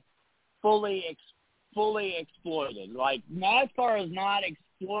fully exploited. Like, NASCAR is not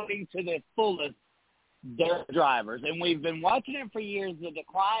exploiting to the fullest their drivers, and we've been watching it for years, the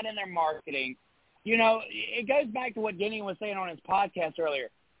decline in their marketing. You know, it goes back to what Denny was saying on his podcast earlier.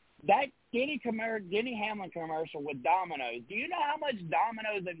 That Denny Hamlin commercial with Domino's, do you know how much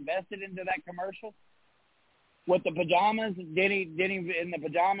Domino's invested into that commercial? With the pajamas, Denny in the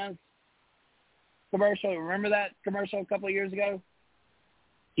pajamas commercial. Remember that commercial a couple of years ago?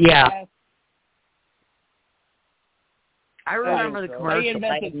 Yeah. I remember the commercial. They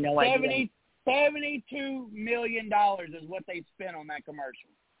invested I had no idea. $72 million is what they spent on that commercial.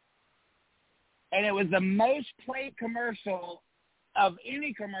 And it was the most played commercial of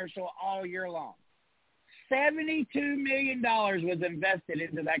any commercial all year long. $72 million was invested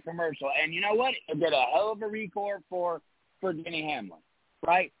into that commercial. And you know what? It did a hell of a record for Denny Hamlin,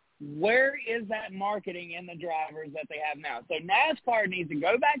 right? Where is that marketing in the drivers that they have now? So NASCAR needs to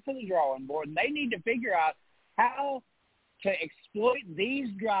go back to the drawing board, and they need to figure out how to exploit these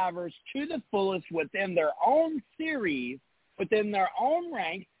drivers to the fullest within their own series, within their own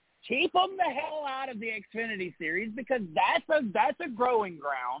ranks. Keep them the hell out of the Xfinity Series, because that's a growing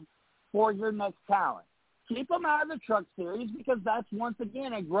ground for your next talent. Keep them out of the Truck Series, because that's, once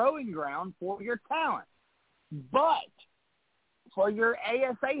again, a growing ground for your talent. But for your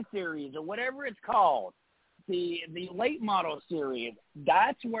ASA Series, or whatever it's called, the late model series,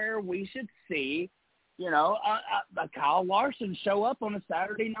 that's where we should see, you know, a Kyle Larson show up on a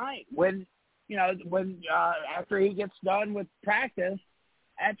Saturday night when after he gets done with practice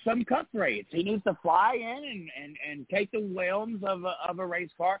at some Cup race. He needs to fly in and take the whelms of a race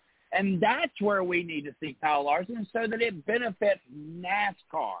car, and that's where we need to see Kyle Larson, so that it benefits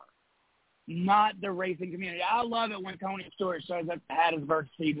NASCAR, not the racing community. I love it when Tony Stewart shows up at Hattiesburg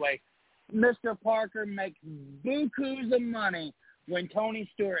Speedway. Mr. Parker makes bukus of money when Tony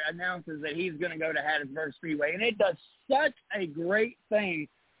Stewart announces that he's going to go to Hattiesburg Speedway, and it does such a great thing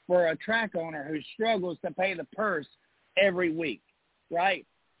for a track owner who struggles to pay the purse every week, right?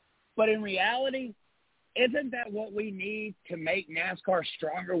 But in reality, isn't that what we need to make NASCAR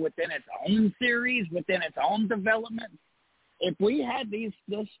stronger within its own series, within its own development? If we had this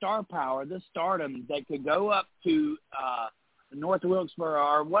star power, this stardom that could go up to North Wilkesboro,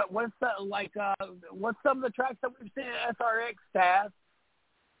 or what's some of the tracks that we've seen at SRX,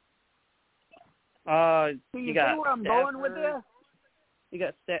 Taz? You got see where I'm going with this? You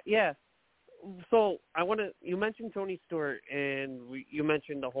got yeah. So you mentioned Tony Stewart, and you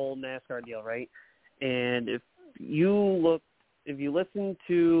mentioned the whole NASCAR deal, right? And if you listen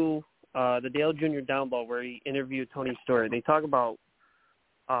to the Dale Jr. Download where he interviewed Tony Stewart, they talk about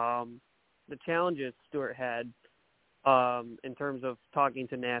the challenges Stewart had in terms of talking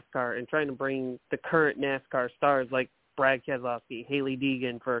to NASCAR and trying to bring the current NASCAR stars like Brad Keselowski, Hailie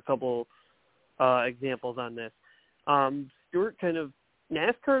Deegan, for a couple examples on this. Stewart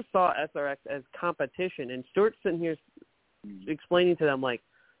NASCAR saw SRX as competition, and Stewart's sitting here explaining to them, like,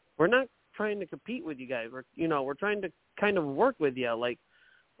 we're not trying to compete with you guys. We're trying to kind of work with you. Like,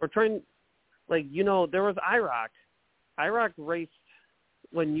 we're trying, like, there was IROC. IROC raced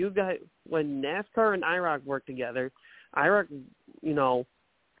when NASCAR and IROC worked together. IROC,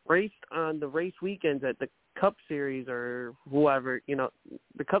 raced on the race weekends at the Cup Series or whoever,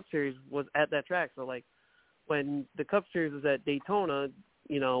 the Cup Series was at that track. So, like, when the Cup Series was at Daytona,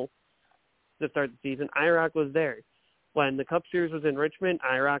 to start the season, IROC was there. When the Cup Series was in Richmond,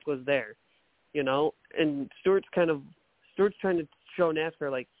 IROC was there, and Stewart's trying to show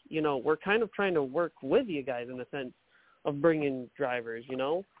NASCAR, like, we're kind of trying to work with you guys in the sense of bringing drivers,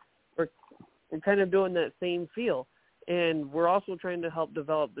 we're kind of doing that same feel. And we're also trying to help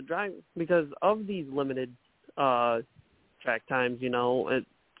develop the drive because of these limited track times,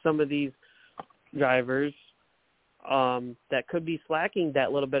 some of these drivers that could be slacking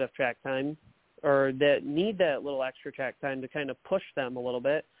that little bit of track time or that need that little extra track time to kind of push them a little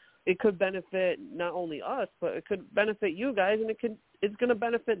bit. It could benefit not only us, but it could benefit you guys, and it's going to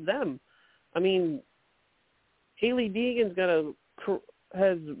benefit them. I mean, Hailie Deegan's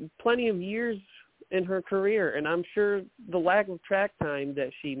has plenty of years in her career, and I'm sure the lack of track time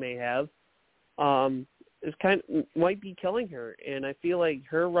that she may have might be killing her. And I feel like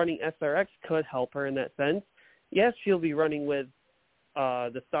her running SRX could help her in that sense. Yes, she'll be running with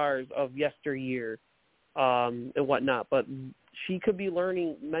the stars of yesteryear and whatnot, but she could be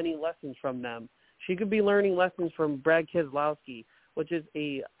learning many lessons from them. She could be learning lessons from Brad Keselowski, which is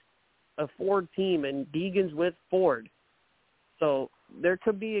a Ford team, and Deegan's with Ford. So there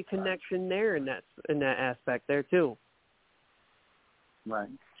could be a connection there in that aspect there too. Right.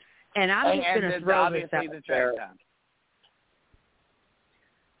 And I'm just going to throw this out there.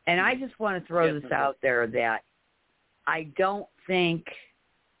 And I just want to throw this out there that I don't think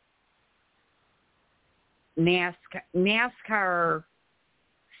NASCAR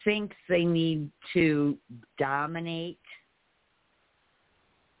thinks they need to dominate,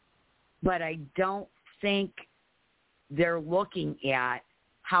 but I don't think they're looking at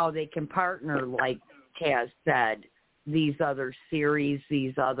how they can partner, like Taz said, these other series,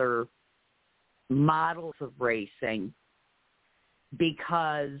 these other models of racing,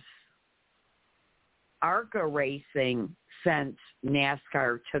 because ARCA racing, since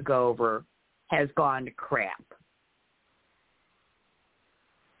NASCAR took over, has gone to crap.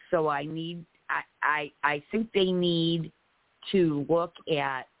 So I think they need to look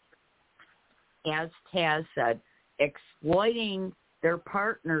at, as Taz said, exploiting their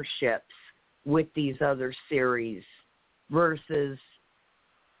partnerships with these other series versus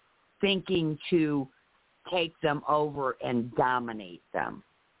thinking to take them over and dominate them.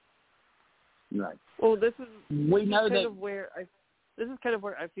 Right. Well, this is kind of where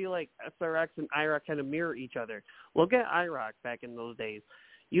I feel like SRX and IROC kind of mirror each other. Look at IROC back in those days.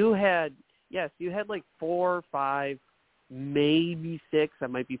 You had like 4 or 5, maybe 6, I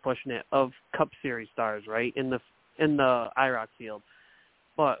might be pushing it, of Cup Series stars, right, in the IROC field.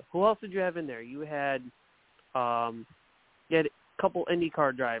 But who else did you have in there? You had a couple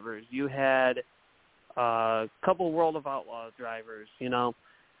IndyCar drivers. You had a couple World of Outlaws drivers,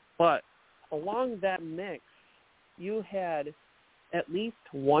 But along that mix, you had at least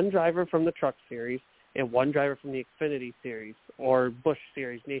one driver from the Truck Series and one driver from the Xfinity Series or Busch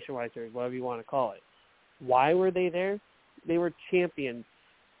Series, Nationwide Series, whatever you want to call it. Why were they there? They were champions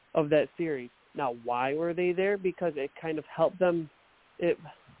of that series. Now, why were they there? Because it kind of helped them. It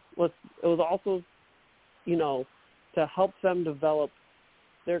was also, to help them develop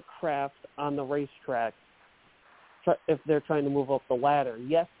their craft on the racetrack if they're trying to move up the ladder.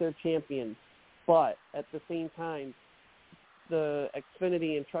 Yes, they're champions, but at the same time, the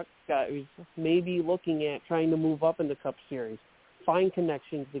Xfinity and Truck guys may be looking at trying to move up in the Cup Series, find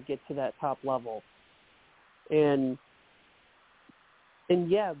connections to get to that top level. And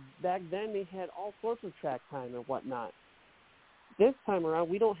yeah, back then they had all sorts of track time and whatnot. This time around,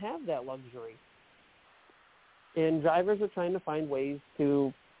 we don't have that luxury. And drivers are trying to find ways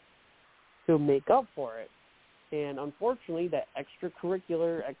to make up for it. And unfortunately, that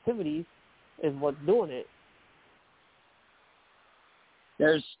extracurricular activities is what's doing it.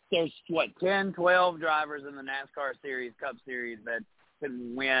 There's what, 10, 12 drivers in the NASCAR Series, Cup Series, that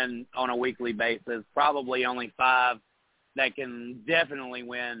can win on a weekly basis. Probably only 5 that can definitely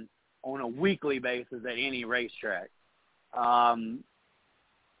win on a weekly basis at any racetrack.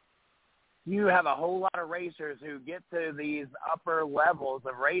 You have a whole lot of racers who get to these upper levels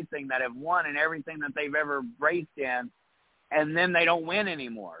of racing that have won in everything that they've ever raced in, and then they don't win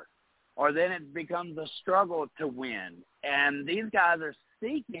anymore. Or then it becomes a struggle to win. And these guys are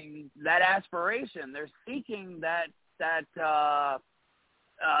seeking that aspiration. They're seeking that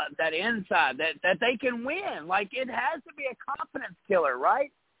inside, that they can win. Like, it has to be a confidence killer,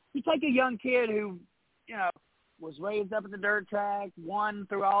 right? You take a young kid who, was raised up at the dirt track, won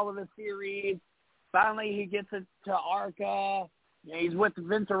through all of the series. Finally, he gets it to ARCA. He's with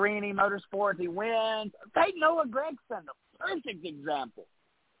Venturini Motorsports. He wins. Take Noah Gragson, the perfect example.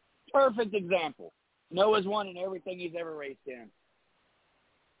 Perfect example. Noah's won in everything he's ever raced in.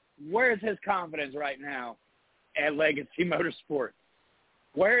 Where's his confidence right now at Legacy Motorsports?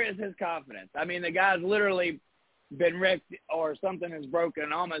 Where is his confidence? I mean, the guy's literally been wrecked or something is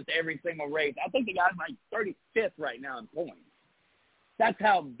broken almost every single race. I think the guy's like 35th right now in points. That's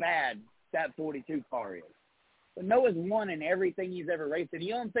how bad that 42 car is. But Noah's won in everything he's ever raced in.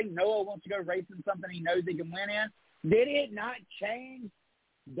 You don't think Noah wants to go racing something he knows he can win in? Did it not change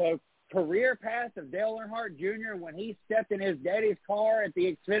the career path of Dale Earnhardt Jr. when he stepped in his daddy's car at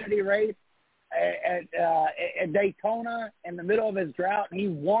the Xfinity race at Daytona in the middle of his drought, and he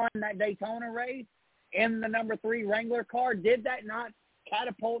won that Daytona race in the number 3 Wrangler car? Did that not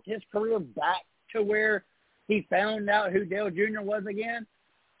catapult his career back to where he found out who Dale Jr. was again?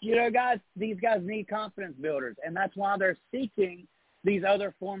 Guys, these guys need confidence builders, and that's why they're seeking these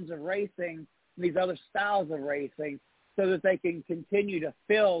other forms of racing, these other styles of racing, so that they can continue to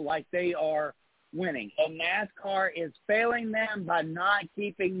feel like they are winning. And NASCAR is failing them by not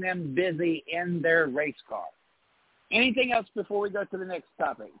keeping them busy in their race car. Anything else before we go to the next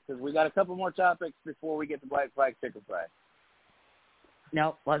topic? Because we got a couple more topics before we get to Black Flag, Sticker Flag.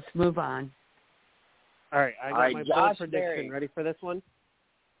 No, let's move on. All right, I got my bold prediction. Berry. Ready for this one?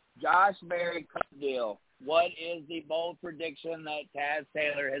 Josh Berry Cup deal. What is the bold prediction that Taz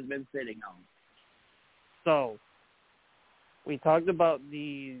Taylor has been sitting on? So, we talked about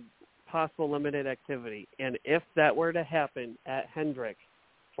the possible limited activity, and if that were to happen at Hendrick,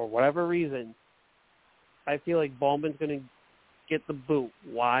 for whatever reason, I feel like Bowman's going to get the boot.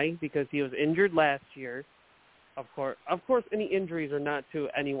 Why? Because he was injured last year. Of course, any injuries are not to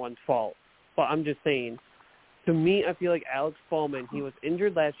anyone's fault, but I'm just saying, to me, I feel like Alex Bowman, he was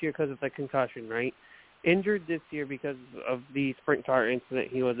injured last year because of the concussion, right? Injured this year because of the sprint car incident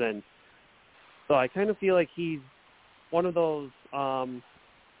he was in. So I kind of feel like he's one of those,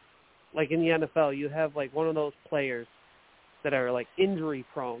 like in the NFL, you have like one of those players that are like injury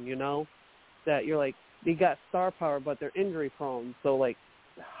prone, that you're like, they got star power, but they're injury prone. So like,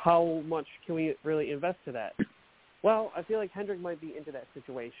 how much can we really invest to that? Well, I feel like Hendrick might be into that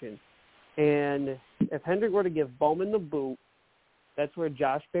situation. And if Hendrick were to give Bowman the boot, that's where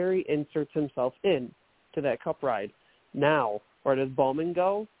Josh Berry inserts himself in to that Cup ride. Now, where does Bowman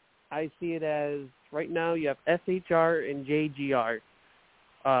go? I see it as right now you have SHR and JGR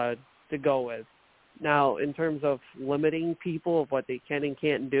to go with. Now, in terms of limiting people of what they can and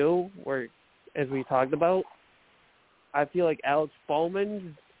can't do, where, as we talked about, I feel like Alex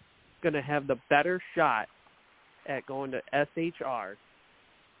Bowman's going to have the better shot at going to SHR,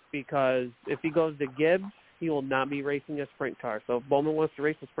 because if he goes to Gibbs, he will not be racing a sprint car. So if Bowman wants to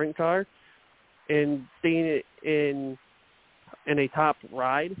race a sprint car and stay in a top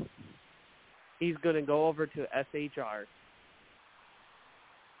ride, he's going to go over to SHR.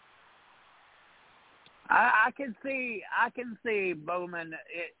 I can see Bowman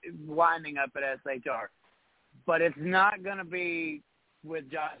winding up at SHR, but it's not going to be with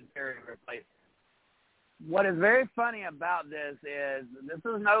Josh Berry replacing. What is very funny about this is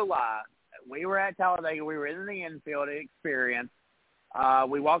no lie. We were at Talladega. We were in the infield experience.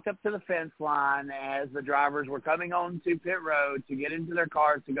 We walked up to the fence line as the drivers were coming on to pit road to get into their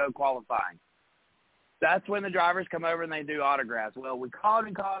cars to go qualifying. That's when the drivers come over and they do autographs. Well, we called,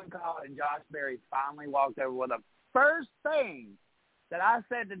 and Josh Berry finally walked over. Well, the first thing that I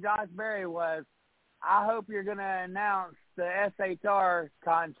said to Josh Berry was, I hope you're going to announce the SHR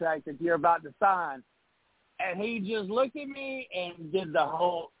contract that you're about to sign. And he just looked at me and did the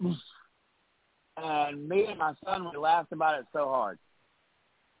whole, and me and my son, we laughed about it so hard.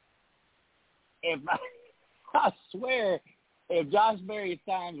 I swear, if Josh Berry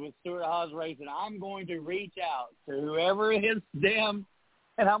signs with Stewart Haas Racing, I'm going to reach out to whoever is them,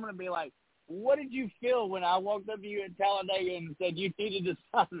 and I'm going to be like, what did you feel when I walked up to you in Talladega and said you needed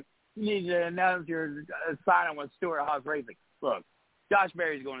to announce your signing with Stewart-Haas Racing? Look, Josh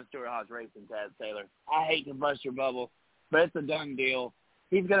Berry's going to Stewart-Haas Racing, Taz Taylor. I hate to bust your bubble, but it's a done deal.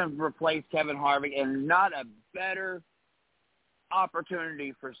 He's going to replace Kevin Harvick, and not a better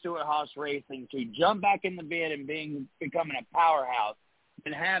opportunity for Stewart-Haas Racing to jump back in the bid and becoming a powerhouse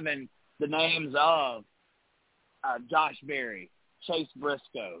than having the names of Josh Berry, Chase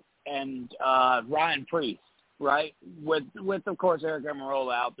Briscoe, and Ryan Preece, right? With of course, Eric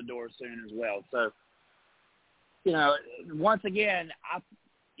Almirola out the door soon as well. So, once again,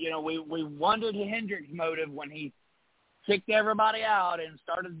 we wondered Hendrick's motive when he kicked everybody out and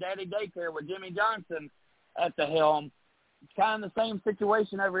started daddy daycare with Jimmy Johnson at the helm. It's kind of the same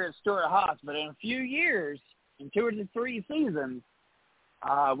situation over at Stewart-Haas, but in a few years, in 2 or 3 seasons,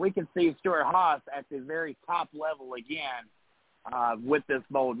 we can see Stewart-Haas at the very top level again with this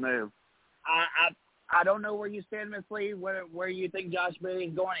bold move. I don't know where you stand, Miss Lee, where you think Josh Berry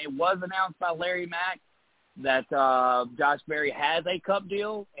is going. It was announced by Larry Mack that Josh Berry has a Cup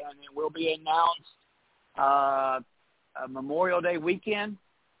deal, and it will be announced Memorial Day weekend.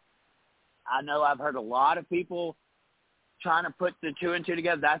 I know I've heard a lot of people trying to put the 2 and 2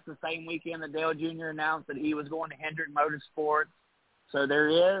 together. That's the same weekend that Dale Jr. announced that he was going to Hendrick Motorsports. So there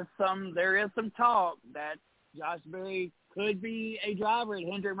is some talk that Josh Berry could be a driver at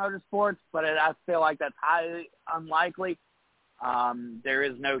Hendrick Motorsports, but I feel like that's highly unlikely. There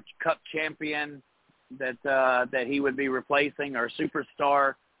is no Cup champion that he would be replacing or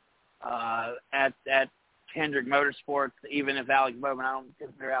superstar at Hendrick Motorsports, even if Alex Bowman, I don't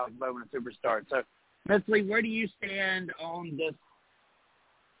consider Alex Bowman a superstar. So, Ms. Lee, where do you stand on this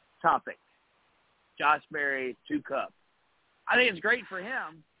topic? Josh Berry, 2 Cup. I think it's great for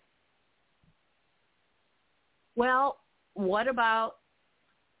him. Well, what about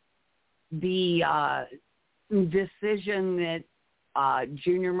the decision that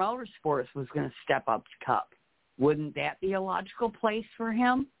Junior Motorsports was going to step up to Cup? Wouldn't that be a logical place for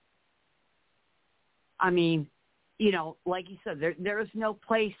him? I mean, like you said, there's no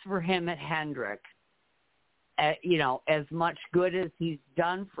place for him at Hendrick, as much good as he's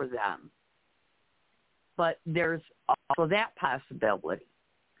done for them. But there's also that possibility.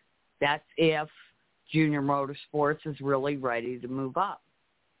 That's if Junior Motorsports is really ready to move up.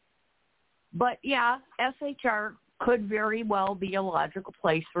 But, yeah, SHR could very well be a logical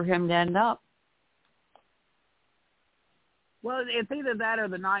place for him to end up. Well, it's either that or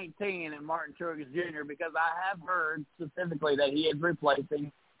the 19 and Martin Truex Jr., because I have heard specifically that he is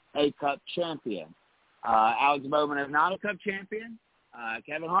replacing a Cup champion. Alex Bowman is not a Cup champion.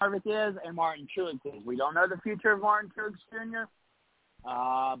 Kevin Harvick is, and Martin Truex is. We don't know the future of Martin Truex Jr.,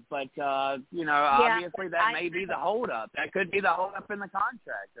 but obviously that may be the holdup. That could be the holdup in the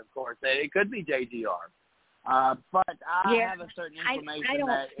contract, of course. It could be JGR. But I have a certain information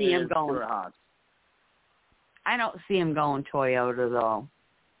that is Stewart-Haas. I don't see him going Toyota, though.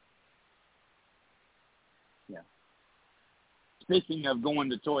 Yeah. Speaking of going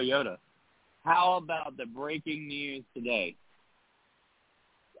to Toyota, how about the breaking news today?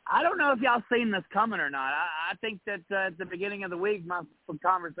 I don't know if y'all seen this coming or not. I think that at the beginning of the week, my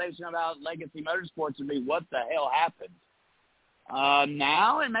conversation about Legacy Motorsports would be what the hell happened.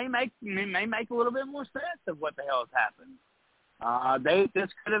 Now it may make a little bit more sense of what the hell has happened. This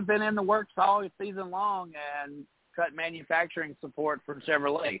could have been in the works all season long and cut manufacturing support from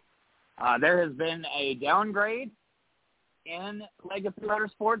Chevrolet. There has been a downgrade in Legacy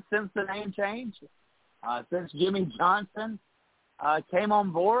Motorsports since the name change. Since Jimmy Johnson came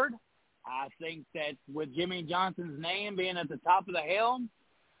on board, I think that with Jimmy Johnson's name being at the top of the helm,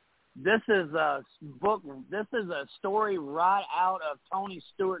 this is a story right out of Tony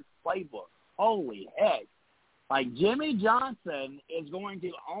Stewart's playbook. Holy heck. Like, Jimmy Johnson is going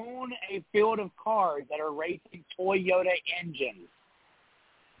to own a field of cars that are racing Toyota engines.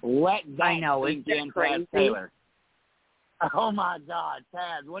 Let that sink in, Taz Taylor. Oh my God,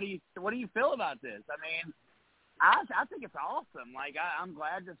 Taz, what do you feel about this? I mean, I think it's awesome. Like, I'm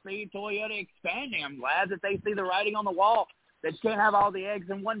glad to see Toyota expanding. I'm glad that they see the writing on the wall that you can't have all the eggs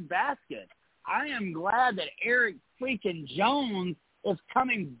in one basket. I am glad that Eric freaking Jones is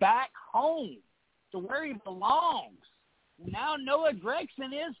coming back home to where he belongs. Now Noah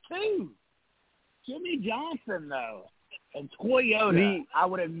Gregson is too. Jimmy Johnson, though, and Toyota. I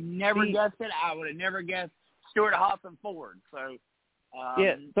would have never guessed it. I would have never guessed Stewart-Haas and Ford. So,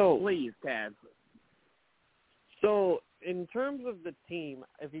 please, Taz. So, in terms of the team,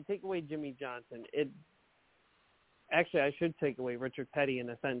 if you take away Jimmy Johnson, actually I should take away Richard Petty in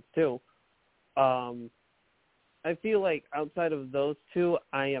a sense too. I feel like outside of those two,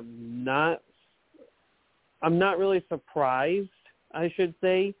 I'm not really surprised, I should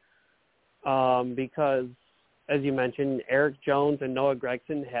say, because, as you mentioned, Eric Jones and Noah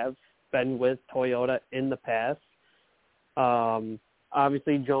Gragson have been with Toyota in the past.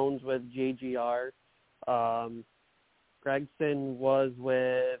 Obviously, Jones with JGR. Gragson was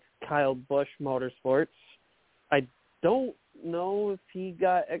with Kyle Busch Motorsports. I don't know if he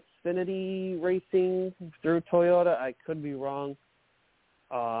got Xfinity Racing through Toyota. I could be wrong.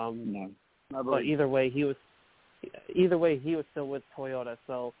 No, but either way, he was still with Toyota.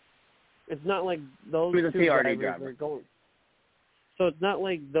 So it's not like those two drivers are going. So it's not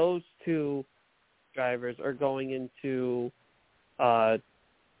like those two drivers are going into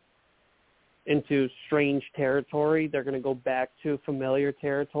strange territory. They're going to go back to familiar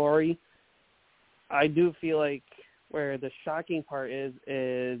territory. I do feel like where the shocking part is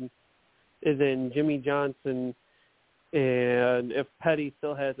in Jimmy Johnson, and if Petty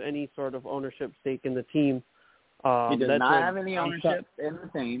still has any sort of ownership stake in the team. He does not have any ownership in the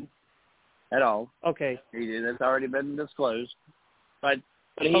team at all. Okay. That's already been disclosed. But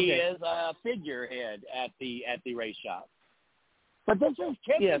he is a figurehead at the race shop. But this is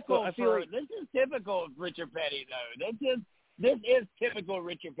typical this is typical of Richard Petty, though. This is typical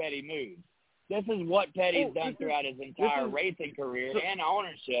Richard Petty move. This is what Petty's done throughout his entire racing career and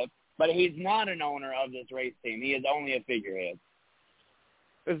ownership, but he's not an owner of this race team. He is only a figurehead.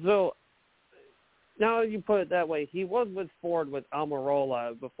 So now you put it that way, he was with Ford with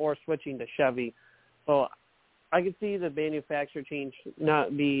Almirola before switching to Chevy. So I could see the manufacturer change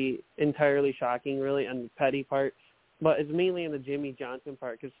not be entirely shocking, really, on the Petty part, but it's mainly in the Jimmy Johnson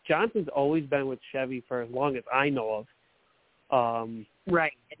part, because Johnson's always been with Chevy for as long as I know of.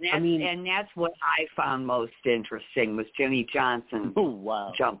 Right, and that's what I found most interesting was Jimmy Johnson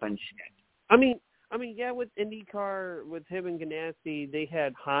jumping shit. I mean, yeah, with IndyCar, with him and Ganassi, they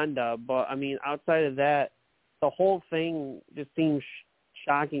had Honda, but I mean, outside of that, the whole thing just seems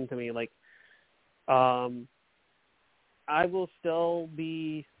shocking to me. Like, I will still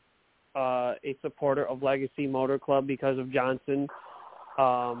be a supporter of Legacy Motor Club because of Johnson.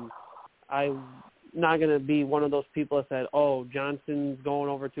 I'm not going to be one of those people that said, oh, Johnson's going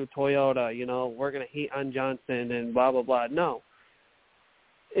over to Toyota, we're going to hate on Johnson and blah, blah, blah. No.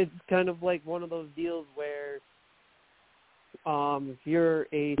 It's kind of like one of those deals where if you're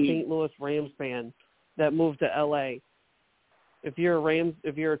a St. Louis Rams fan that moved to L.A., if you're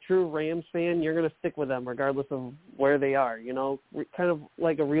a true Rams fan, you're going to stick with them regardless of where they are, kind of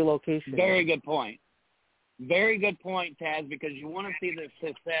like a relocation. Very good point. Very good point, Taz, because you want to see the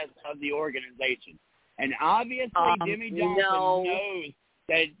success of the organization. And obviously Jimmy Johnson knows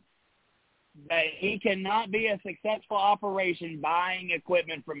that he cannot be a successful operation buying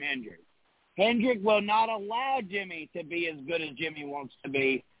equipment from Hendrick. Hendrick will not allow Jimmy to be as good as Jimmy wants to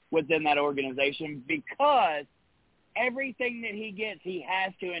be within that organization because everything that he gets, he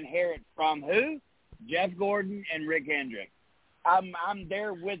has to inherit from who? Jeff Gordon and Rick Hendrick. I'm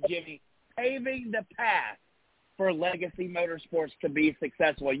there with Jimmy, paving the path for Legacy Motorsports to be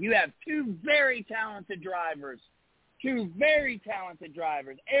successful. You have two very talented drivers.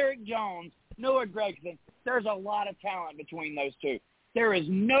 Eric Jones, Noah Gragson. There's a lot of talent between those two. There is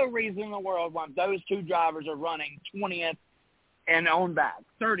no reason in the world why those two drivers are running 20th and on back,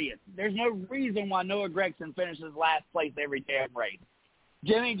 30th. There's no reason why Noah Gragson finishes last place every damn race.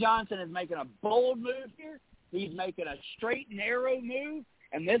 Jimmy Johnson is making a bold move here. He's making a straight and narrow move,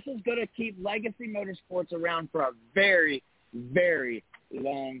 and this is going to keep Legacy Motorsports around for a very, very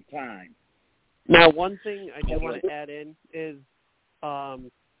long time. Now, one thing I do want to add in is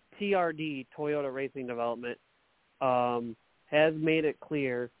TRD, Toyota Racing Development, has made it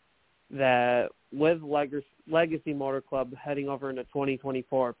clear that with Legacy Motor Club heading over into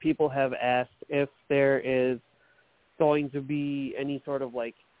 2024, people have asked if there is going to be any sort of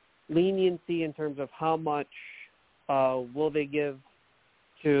like leniency in terms of how much will they give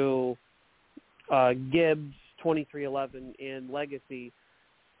to Gibbs 2311 in Legacy,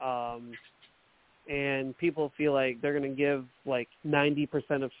 and people feel like they're going to give like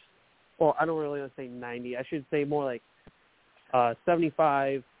 90% of, well, I don't really want to say 90. I should say more like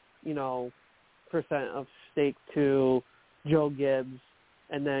 75, percent of stake to Joe Gibbs,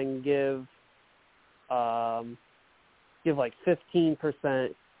 and then give like 15%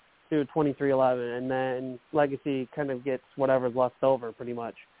 to 2311, and then Legacy kind of gets whatever's left over, pretty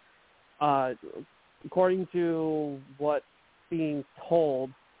much. According to what's being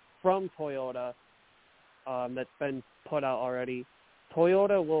told from Toyota, that's been put out already,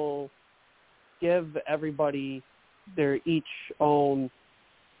 Toyota will give everybody their each own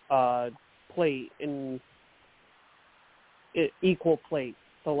plate, and equal plate.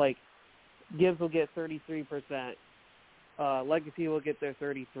 So, like, Gibbs will get 33%, Legacy will get their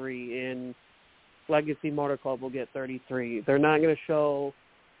 33%, and Legacy Motor Club will get 33%. They're not going to show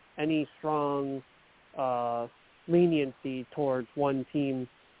any strong leniency towards one team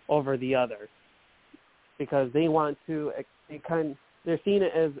over the other because they want to they're seeing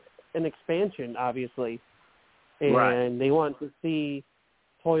it as an expansion, obviously, and they want to see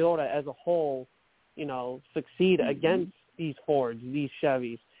Toyota as a whole, succeed against these Fords, these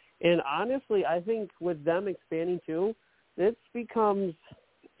Chevys. And honestly, I think with them expanding too, this becomes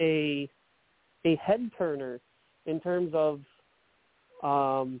a head turner in terms of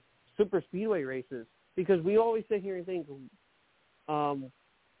super speedway races, because we always sit here and think,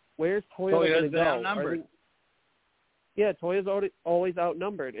 where's Toyota going to go? Outnumbered. Toyota's always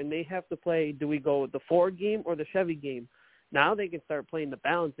outnumbered, and they have to play, do we go with the Ford game or the Chevy game? Now they can start playing the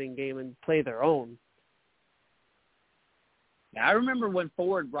balancing game and play their own. Now, I remember when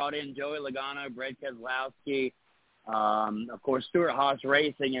Ford brought in Joey Logano, Brett Keselowski, of course, Stewart-Haas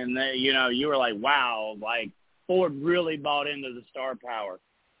Racing, and you were like, wow, like Ford really bought into the star power.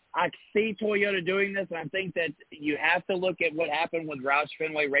 I see Toyota doing this, and I think that you have to look at what happened with Roush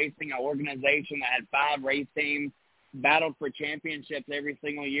Fenway Racing, an organization that had 5 race teams, battled for championships every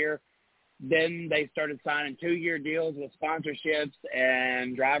single year. Then they started signing 2-year deals with sponsorships,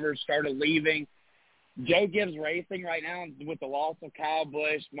 and drivers started leaving. Joe Gibbs Racing right now, with the loss of Kyle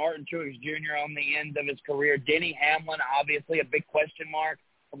Busch, Martin Truex Jr. on the end of his career, Denny Hamlin, obviously a big question mark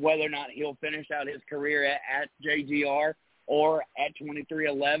of whether or not he'll finish out his career at JGR or at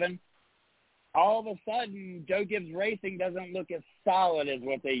 2311. All of a sudden, Joe Gibbs Racing doesn't look as solid as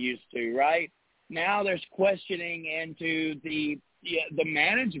what they used to, right? Now there's questioning into the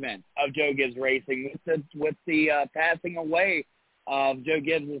management of Joe Gibbs Racing with the passing away of Joe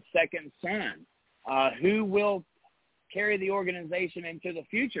Gibbs' second son. Who will carry the organization into the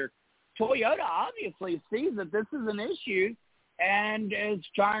future? Toyota obviously sees that this is an issue and is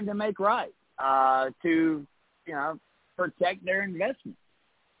trying to make right to, protect their investment.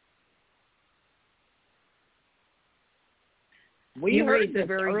 We heard this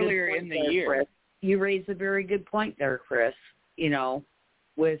earlier in the year. Chris. You raised a very good point there, Chris.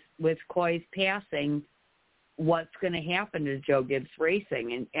 With Coy's passing, what's going to happen to Joe Gibbs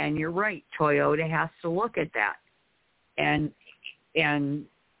Racing? And you're right, Toyota has to look at that. And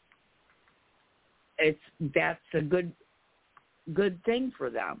that's a good thing for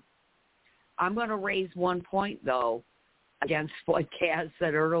them. I'm going to raise one point, though, against what Kaz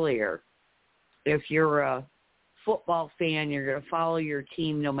said earlier. If you're a football fan, you're going to follow your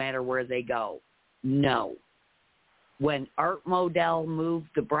team no matter where they go. No. When Art Modell moved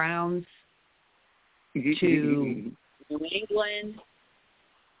the Browns to New England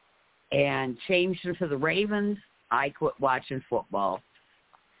and changed them to the Ravens, I quit watching football.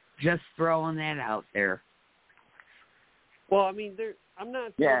 Just throwing that out there. Well, I mean, I'm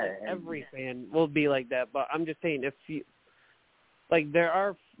not saying that every fan will be like that, but I'm just saying if you, like, there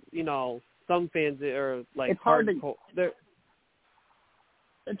are, some fans that are like it's hard hardcore.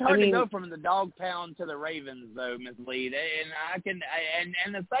 It's hard to go from the dog pound to the Ravens, though, Ms. Lead,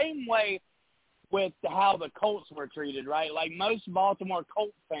 and the same way with how the Colts were treated, right? Like most Baltimore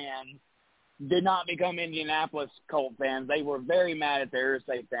Colts fans did not become Indianapolis Colts fans. They were very mad at their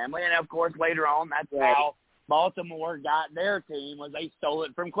Irsay family, and of course later on that's how Baltimore got their team, was they stole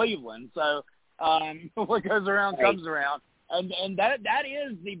it from Cleveland. So what goes around comes around, and that's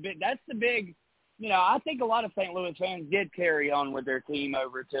the big. I think a lot of St. Louis fans did carry on with their team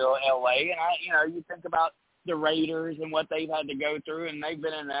over to L.A. And you think about the Raiders and what they've had to go through, and they've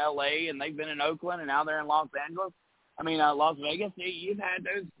been in L.A. and they've been in Oakland, and now they're in Las Vegas. You've had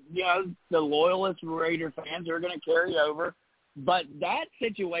those, the loyalist Raider fans who are going to carry over. But that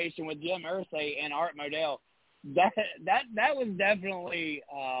situation with Jim Irsay and Art Modell, that was definitely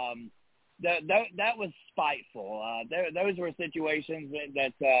that was spiteful. Those were situations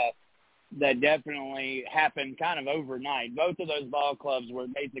that definitely happened kind of overnight. Both of those ball clubs were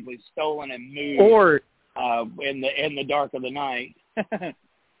basically stolen and moved in the dark of the night.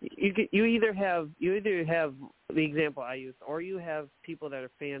 You either have the example I used, or you have people that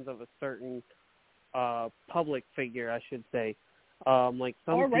are fans of a certain public figure, I should say, like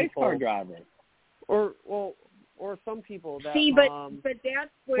some or people, race car drivers, or some people that but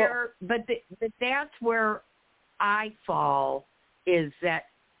that's where but that's where I fall, is that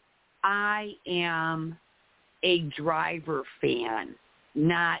I am a driver fan,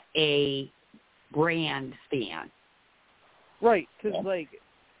 not a brand fan. Right, because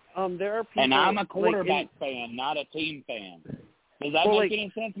there are people. And I'm a quarterback fan, not a team fan. Does that make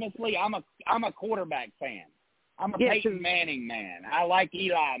any sense, Miss Lee? I'm a quarterback fan. I'm a Peyton Manning man. I like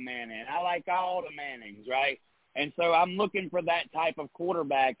Eli Manning. I like all the Mannings, right? And so I'm looking for that type of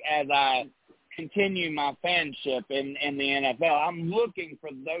quarterback as I continue my fanship in the NFL. I'm looking for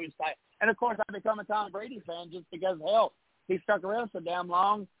those types. And, of course, I become a Tom Brady fan just because, hell, he stuck around so damn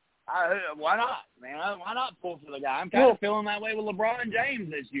long. Why not, man? Why not pull for the guy? I'm kind of feeling that way with LeBron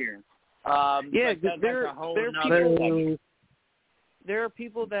James this year. There are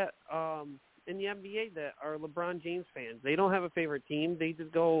people that in the NBA that are LeBron James fans. They don't have a favorite team. They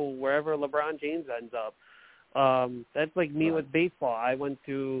just go wherever LeBron James ends up. That's like me with baseball. I went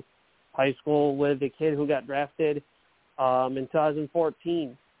to high school with a kid who got drafted in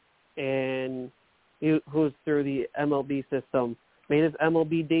 2014, and who's through the MLB system. Made his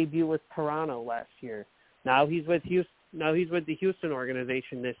MLB debut with Toronto last year. Now he's with Houston. Now he's with the Houston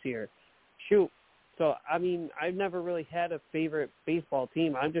organization this year. Shoot. So, I mean, I've never really had a favorite baseball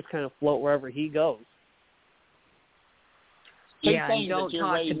team. I'm just kind of float wherever he goes. Yeah, and don't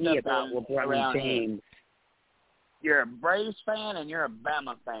talk to me about LeBron James. You're a Braves fan and you're a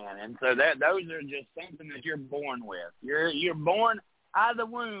Bama fan, and so those are just something that you're born with. You're born out of the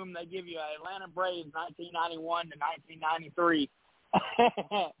womb. They give you an Atlanta Braves 1991 to 1993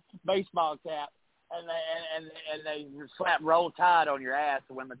 baseball cap, and they slap Roll Tide on your ass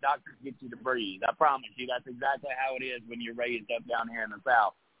when the doctors get you to breathe. I promise you, that's exactly how it is when you're raised up down here in the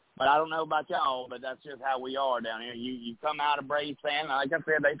South. But I don't know about y'all, but that's just how we are down here. You come out a Braves fan, like I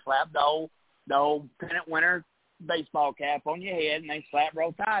said, they slap the old pennant winner baseball cap on your head, and they slap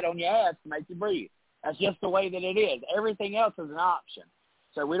Roll Tide on your ass to make you breathe. That's just the way that it is. Everything else is an option.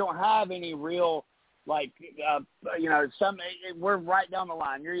 So we don't have any real, we're right down the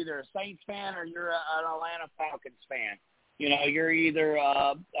line. You're either a Saints fan or you're an Atlanta Falcons fan. You're either, I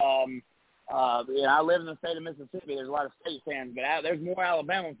live in the state of Mississippi. There's a lot of state fans, but there's more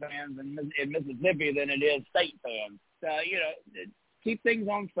Alabama fans in Mississippi than it is state fans. Keep things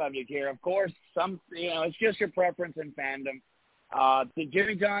on subject here. Of course, it's just your preference and fandom. The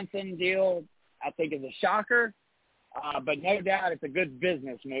Jimmy Johnson deal, I think, is a shocker. But no doubt it's a good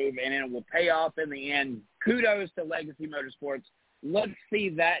business move, and it will pay off in the end. Kudos to Legacy Motorsports. Let's see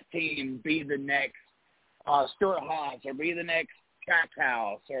that team be the next Stuart Haas or be the next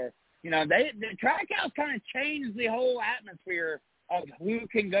Trackhouse. Or, the Trackhouse kind of changed the whole atmosphere of who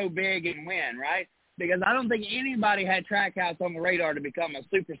can go big and win, right? Because I don't think anybody had Trackhouse on the radar to become a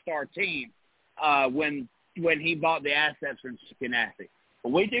superstar team when he bought the assets from Ganassi.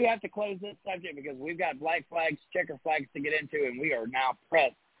 But we do have to close this subject because we've got black flags, checker flags to get into, and we are now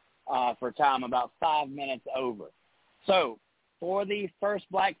pressed for time, about 5 minutes over. So for the first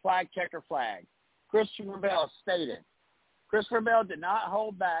black flag, checker flag, Christopher Bell stated, Christopher Bell did not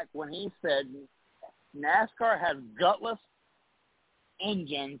hold back when he said NASCAR has gutless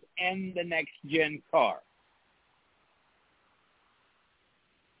engines in the next-gen car.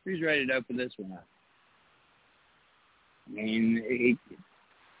 Who's ready to open this one up? I mean,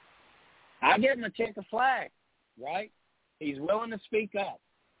 I give him a checker flag, right? He's willing to speak up.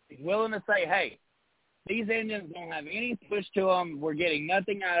 He's willing to say, hey, these engines don't have any push to them. We're getting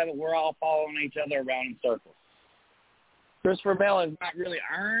nothing out of it. We're all following each other around in circles. Christopher Bell has not really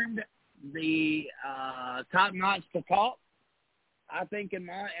earned the top notch to talk. I think, in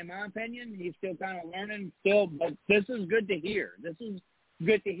my opinion, he's still kind of learning but this is good to hear. This is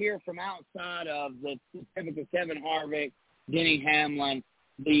good to hear from outside of the typical Kevin Harvick, Denny Hamlin,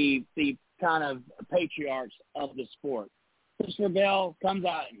 the kind of patriarchs of the sport. Christopher Bell comes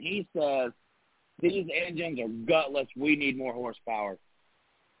out and he says, these engines are gutless. We need more horsepower.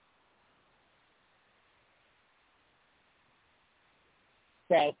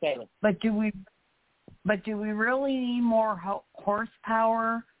 But do we really need more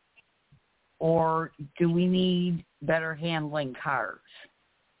horsepower, or do we need better handling cars?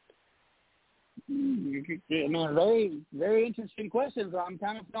 I mean, very, very interesting questions. I'm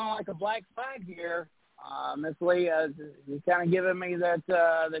kind of feeling like a black flag here. Miss Lee, you're kind of giving me that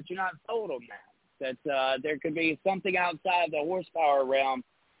you're not sold on that there could be something outside the horsepower realm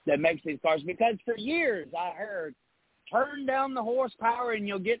that makes these cars. Because for years I heard, turn down the horsepower and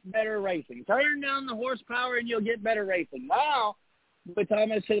you'll get better racing. Turn down the horsepower and you'll get better racing. Now, it's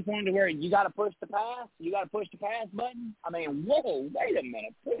almost to the point to where you got to push the pass. You got to push the pass button. I mean, whoa, wait a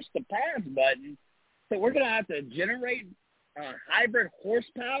minute. Push the pass button. So we're going to have to generate hybrid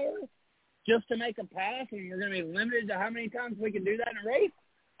horsepower just to make a pass, and we're going to be limited to how many times we can do that in a race?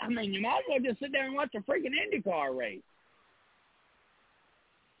 I mean, you might as well just sit there and watch a freaking IndyCar race.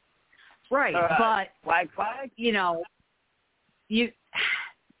 Right, but, flag,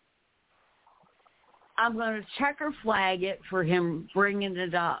 I'm going to checker flag it for him bringing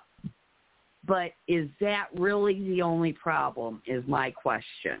it up. But is that really the only problem is my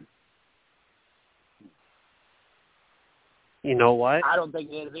question. You know what? I don't think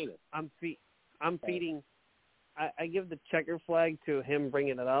it is either. I'm feeding. I give the checker flag to him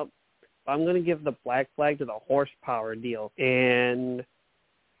bringing it up. I'm going to give the black flag to the horsepower deal. And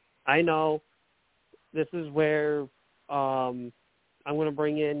I know this is where I'm going to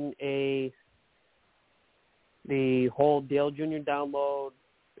bring in the whole Dale Jr. download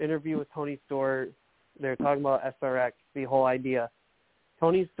interview with Tony Stewart. They're talking about SRX, the whole idea.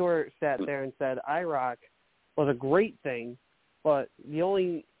 Tony Stewart sat there and said IROC was a great thing, but the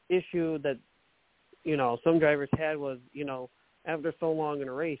only issue that, some drivers had was, after so long in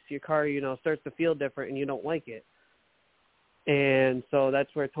a race, your car, starts to feel different and you don't like it. And so that's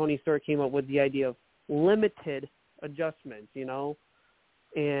where Tony Stewart came up with the idea of limited adjustments,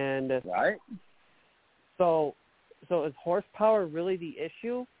 And right. So is horsepower really the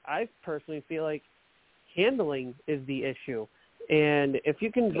issue? I personally feel like handling is the issue. And if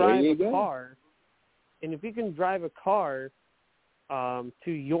you can drive a car,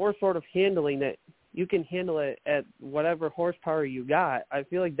 to your sort of handling that you can handle it at whatever horsepower you got, I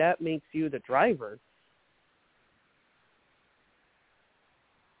feel like that makes you the driver.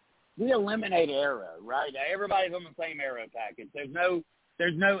 We eliminate aero, right? Everybody's on the same aero package. There's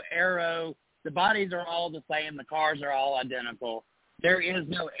no aero. The bodies are all the same. The cars are all identical. There is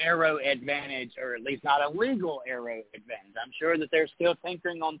no aero advantage, or at least not a legal aero advantage. I'm sure that they're still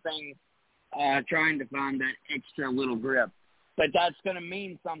tinkering on things, trying to find that extra little grip. But that's going to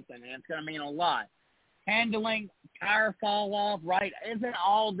mean something, and it's going to mean a lot. Handling, tire fall off, right? Isn't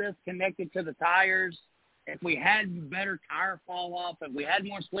all this connected to the tires? If we had better tire fall off, if we had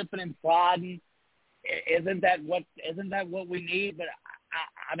more slipping and sliding, isn't that what we need? But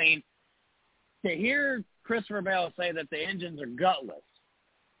I mean, to hear Christopher Bell say that the engines are gutless,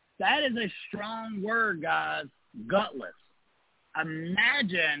 that is a strong word, guys. Gutless.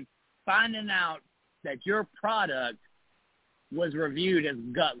 Imagine finding out that your product was reviewed as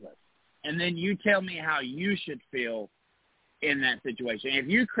gutless, and then you tell me how you should feel in that situation. If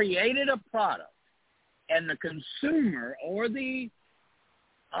you created a product and the consumer or the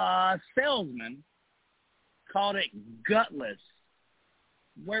salesman called it gutless,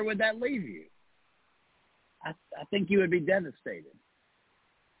 where would that leave you? I think you would be devastated.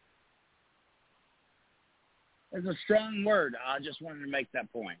 It's a strong word. I just wanted to make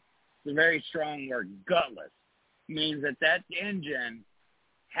that point. It's a very strong word. Gutless means that engine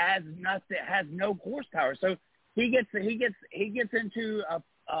has nothing, has no horsepower. So he gets into a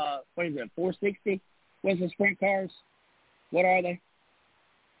what is it, 460? What's the sprint cars? What are they?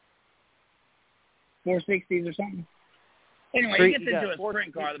 460s or something? Anyway, he gets into a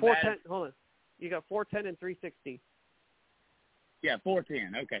sprint car. Hold on. You got 410 and 360. Yeah,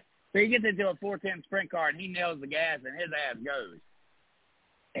 410. Okay. So he gets into a 410 sprint car, and he nails the gas, and his ass goes.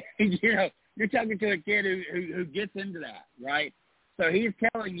 You're talking to a kid who gets into that, right? So he's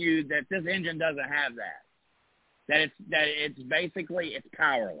telling you that this engine doesn't have that. That it's basically it's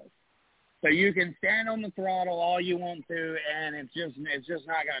powerless. So you can stand on the throttle all you want to, and it's just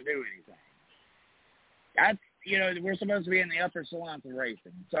not going to do anything. That's we're supposed to be in the upper salons of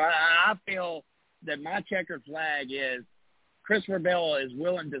racing. So I feel that my checkered flag is Christopher Bell is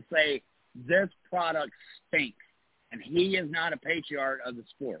willing to say this product stinks, and he is not a patriarch of the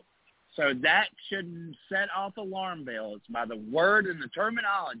sport. So that should set off alarm bells by the word and the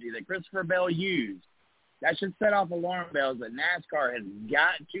terminology that Christopher Bell used. That should set off alarm bells that NASCAR has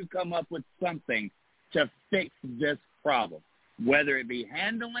got to come up with something to fix this problem, whether it be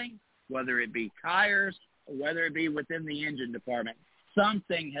handling, whether it be tires, or whether it be within the engine department.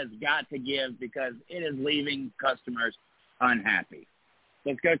 Something has got to give because it is leaving customers unhappy.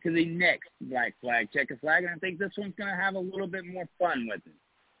 Let's go to the next black flag, checker flag, and I think this one's going to have a little bit more fun with it.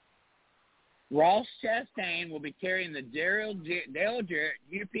 Ross Chastain will be carrying the Dale Jarrett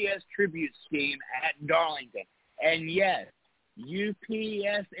UPS tribute scheme at Darlington. And yes,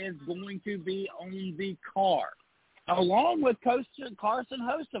 UPS is going to be on the car, along with Carson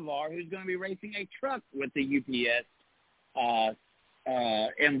Hocevar, who's going to be racing a truck with the UPS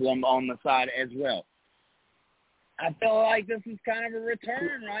emblem on the side as well. I feel like this is kind of a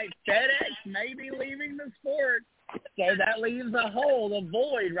return, right? FedEx may be leaving the sport, so that leaves a hole, a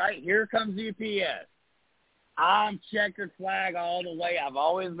void, right? Here comes UPS. I'm checkered flag all the way. I've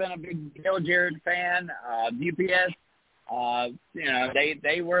always been a big Dale Jarrett fan. UPS,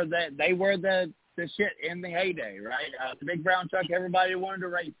 they were the shit in the heyday, right? The big brown truck, everybody wanted to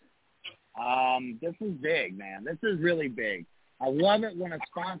race it. This is big, man. This is really big. I love it when a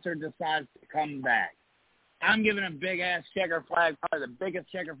sponsor decides to come back. I'm giving a big-ass checker flag, probably the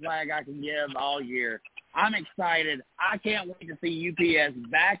biggest checker flag I can give all year. I'm excited. I can't wait to see UPS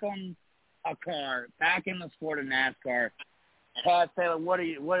back on a car, back in the sport of NASCAR. Taylor, where are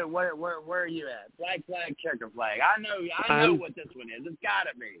you at? Black flag, checker flag. I know what this one is. It's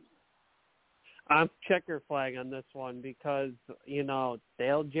got to be. I'm checker flag on this one because,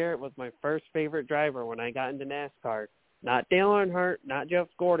 Dale Jarrett was my first favorite driver when I got into NASCAR. Not Dale Earnhardt, not Jeff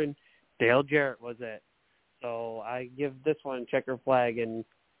Gordon. Dale Jarrett was it. So I give this one checker flag, and,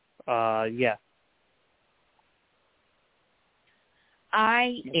 yeah.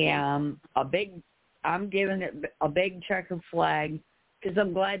 I'm giving it a big checker flag because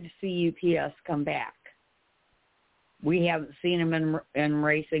I'm glad to see UPS come back. We haven't seen them in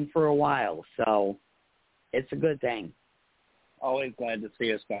racing for a while, so it's a good thing. Always glad to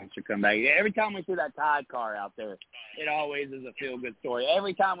see a sponsor come back. Every time we see that Tide car out there, it always is a feel-good story.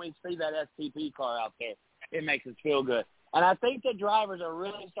 Every time we see that STP car out there, it makes us feel good. And I think the drivers are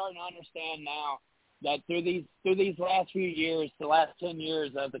really starting to understand now that through these last few years, the last 10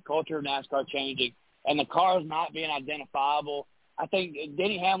 years of the culture of NASCAR changing and the cars not being identifiable, I think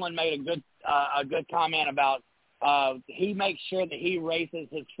Denny Hamlin made a good comment about he makes sure that he races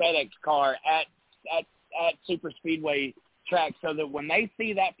his FedEx car at super speedway tracks so that when they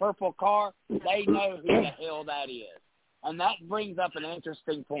see that purple car, they know who the hell that is. And that brings up an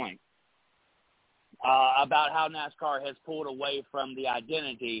interesting point about how NASCAR has pulled away from the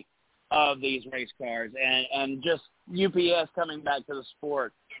identity of these race cars, and just UPS coming back to the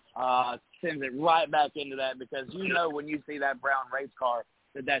sport sends it right back into that, because when you see that brown race car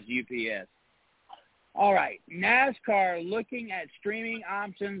that's UPS. All right, NASCAR looking at streaming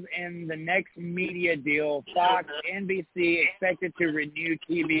options in the next media deal. Fox, NBC expected to renew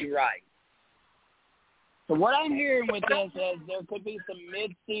TV rights. So what I'm hearing with this is there could be some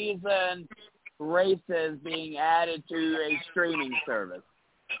mid-season races being added to a streaming service.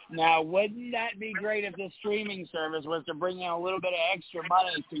 Now, wouldn't that be great if the streaming service was to bring in a little bit of extra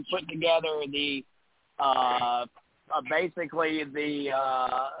money to put together the basically the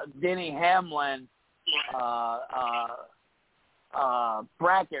Denny Hamlin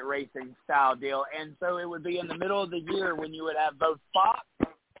bracket racing style deal, and so it would be in the middle of the year when you would have both Fox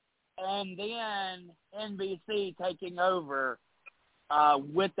and then NBC taking over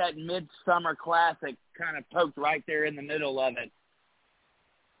with that Midsummer Classic kind of poked right there in the middle of it.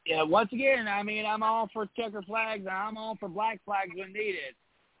 Yeah, once again, I mean, I'm all for checker flags, and I'm all for black flags when needed.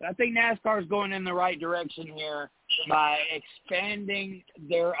 But I think NASCAR is going in the right direction here by expanding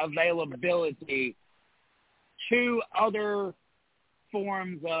their availability to other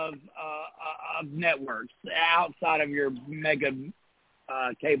forms of networks outside of your mega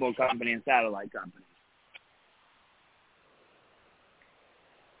cable company and satellite companies.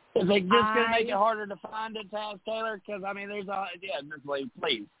 Is it just going to make it harder to find it, Taylor? Because, I mean, there's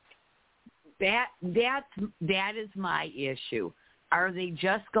please. That is my issue. Are they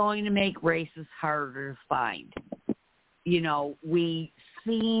just going to make races harder to find? We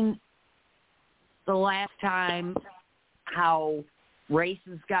seen the last time how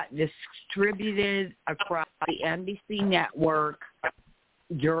races got distributed across the NBC network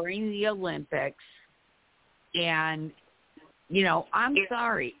during the Olympics. And, I'm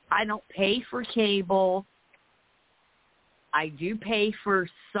sorry, I don't pay for cable. I do pay for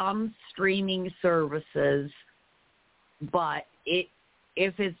some streaming services, but if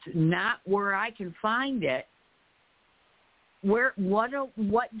it's not where I can find it, what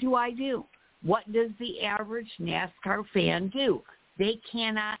do I do? What does the average NASCAR fan do? They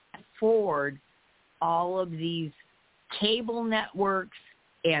cannot afford all of these cable networks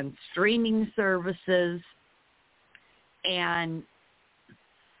and streaming services, and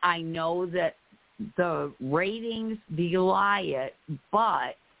I know that the ratings belie it,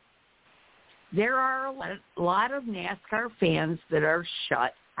 but there are a lot of NASCAR fans that are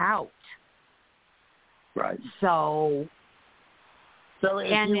shut out. Right. So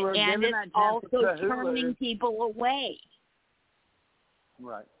if you were and given it's that chance also to turning people away.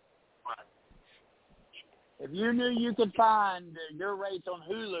 Right. If you knew you could find your race on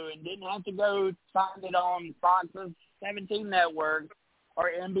Hulu and didn't have to go find it on Fox's 17 network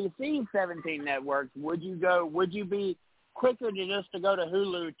or NBC's 17 networks, would you be quicker to go to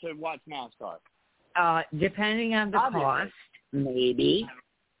Hulu to watch NASCAR? Depending on the cost, maybe.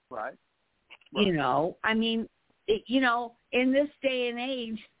 Right. I mean, in this day and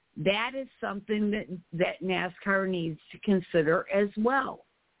age, that is something that NASCAR needs to consider as well.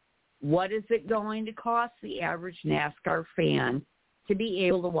 What is it going to cost the average NASCAR fan to be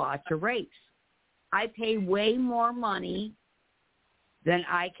able to watch a race? I pay way more money than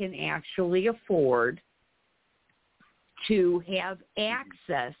I can actually afford to have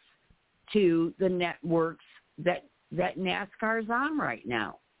access to the networks that NASCAR is on right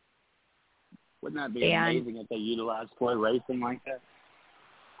now. Wouldn't that be amazing if they utilized flow racing like that?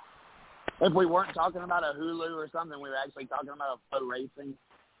 If we weren't talking about a Hulu or something, we were actually talking about a flow racing,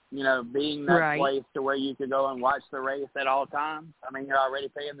 being that place to where you could go and watch the race at all times. I mean, you're already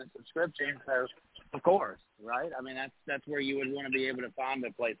paying the subscription, so of course, right? I mean, that's where you would want to be able to find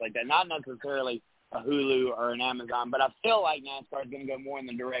a place like that. Not necessarily a Hulu or an Amazon, but I feel like NASCAR is going to go more in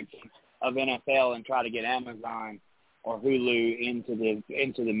the direction of NFL and try to get Amazon or Hulu into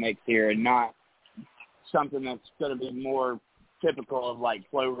the mix here, and not something that's going to be more typical of like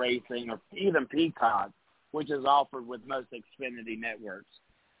flow racing or even Peacock, which is offered with most Xfinity networks.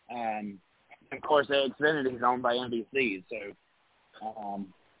 Of course, Xfinity is owned by NBC, so all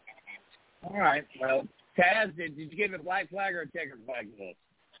right. Well, Taz, did you give it a black flag or a checker flag to this?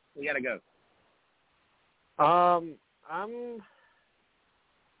 We got to go.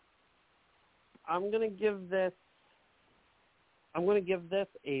 I'm gonna give this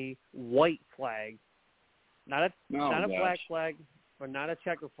a white flag, not a black flag or not a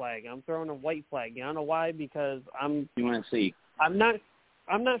checker flag. I'm throwing a white flag. You know why? Because You want to see? I'm not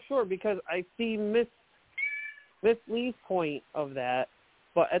sure, because I see Miss Lee's point of that,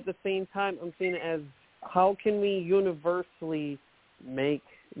 but at the same time, I'm seeing it as, how can we universally make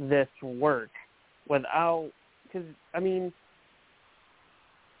this work without? Because I mean,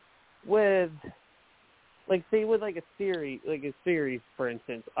 with a series, for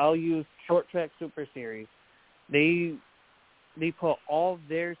instance, I'll use Short Track Super Series. They put all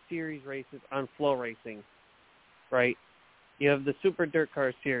their series races on flow racing, right? You have the Super Dirt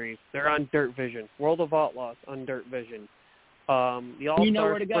Car Series. They're on Dirt Vision. World of Outlaws on Dirt Vision. The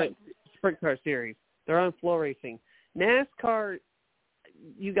All-Star Sprint Car Series. They're on flow racing. NASCAR,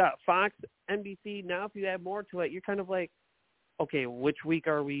 you got Fox, NBC. Now if you add more to it, you're kind of like, okay, which week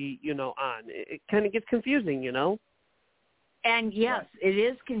are we, on? It kind of gets confusing, And yes, it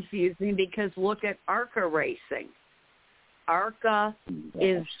is confusing, because look at ARCA racing. ARCA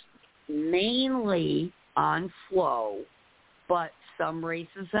is mainly on flow, but some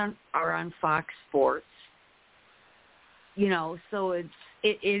races are on Fox Sports. So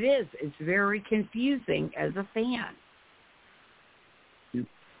it's very confusing as a fan.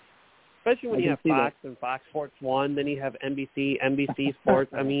 Especially when you have Fox and Fox Sports 1, then you have NBC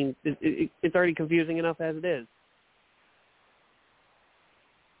Sports. I mean, it's already confusing enough as it is.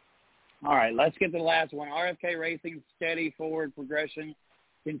 All right, let's get to the last one. RFK Racing's steady forward progression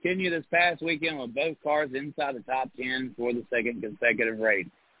continue this past weekend with both cars inside the top 10 for the second consecutive race.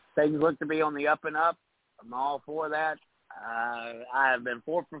 Things look to be on the up and up. I'm all for that. I have been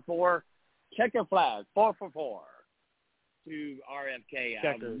 4 for 4. Checker flag, 4 for 4 to RFK.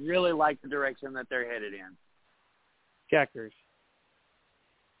 Checkers. I really like the direction that they're headed in. Checkers.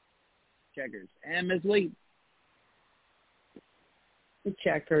 And Ms. Lee? The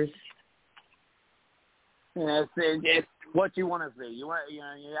Checkers. It's what you want to see. You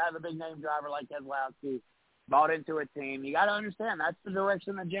have a big name driver like Keselowski, bought into a team. You got to understand that's the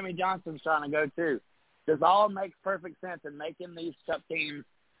direction that Jimmy Johnson's trying to go to. This all makes perfect sense in making these Cup teams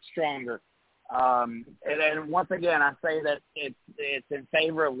stronger. And once again, I say that it's in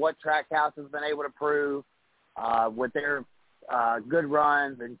favor of what Trackhouse has been able to prove with their good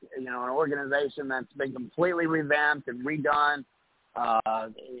runs and an organization that's been completely revamped and redone.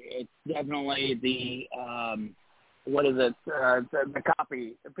 It's definitely the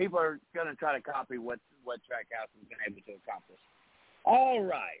copy. People are going to try to copy what Trackhouse has been able to accomplish. All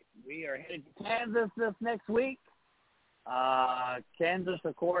right, we are headed to Kansas this next week. Kansas,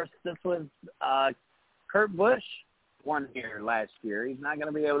 of course, this was Kurt Busch won here last year. He's not going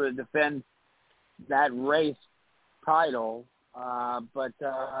to be able to defend that race title, but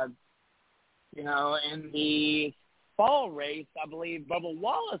in the fall race, I believe Bubba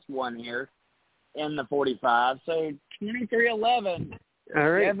Wallace won here in the 45. So 2311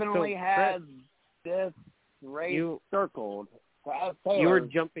 definitely has this race circled. You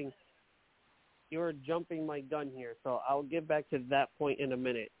were jumping my gun here, so I'll get back to that point in a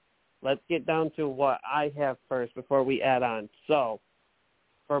minute. Let's get down to what I have first before we add on. So,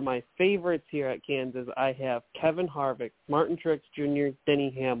 for my favorites here at Kansas, I have Kevin Harvick, Martin Truex Jr.,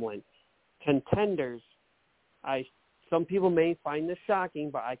 Denny Hamlin. Contenders, some people may find this shocking,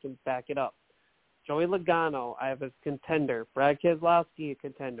 but I can back it up. Joey Logano, I have as contender. Brad Keselowski, a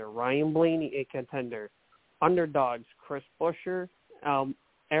contender. Ryan Blaney, a contender. Underdogs, Chris Buescher,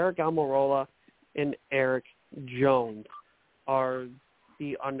 Eric Almirola, and Eric Jones are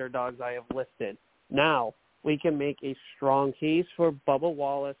the underdogs I have listed. Now, we can make a strong case for Bubba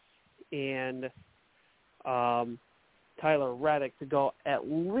Wallace and Tyler Reddick to go at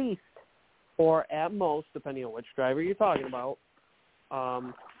least, or at most, depending on which driver you're talking about,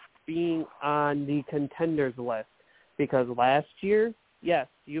 being on the contenders list. Because last year, yes,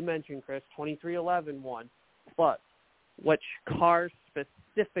 you mentioned, Chris, 2311 won. But which car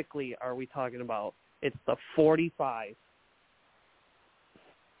specifically are we talking about? It's the 45.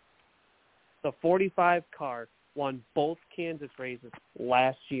 The 45 car won both Kansas races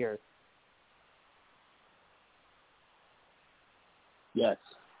last year. Yes.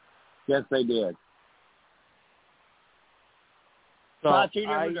 Yes, they did. So Two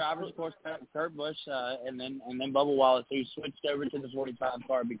different drivers, of course, Kurt Busch and then Bubba Wallace, who switched over to the 45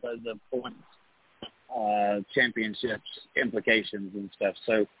 car because of points, championships implications and stuff.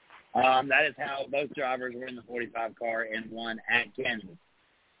 So that is how both drivers were in the 45 car and won at Kansas.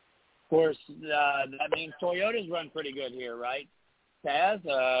 Of course, that means Toyotas run pretty good here, right? Taz,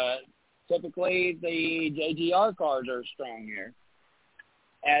 typically the JGR cars are strong here.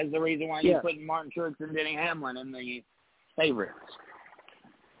 As the reason why you're putting Martin Truex and Denny Hamlin in the favorites.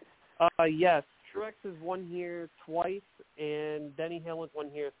 Yes, Truex has won here twice, and Denny Hamlin's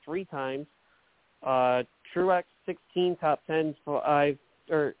won here 3 times. Truex 16 top 10s,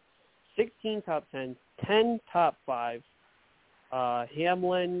 16 top 10s, 10 top 5s.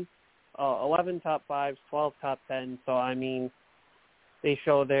 Hamlin 11 top 5s, 12 top 10s. So I mean, they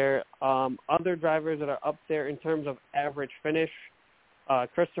show their other drivers that are up there in terms of average finish.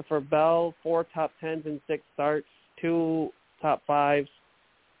 Christopher Bell 4 top 10s and 6 starts, 2 top 5s.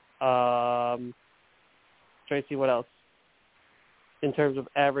 Trying to see what else. In terms of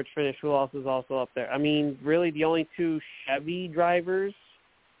average finish, who else is also up there? I mean, really the only 2 Chevy drivers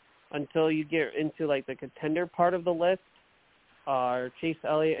until you get into like the contender part of the list are Chase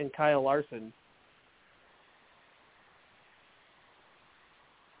Elliott and Kyle Larson.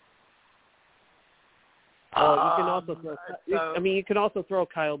 You can also throw. You can also throw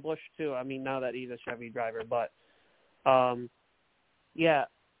Kyle Busch too. I mean, now that he's a Chevy driver, but yeah.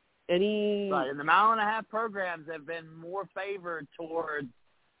 Right, and the mile-and-a-half programs have been more favored towards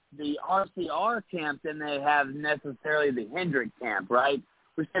the RCR camp than they have necessarily the Hendrick camp, right?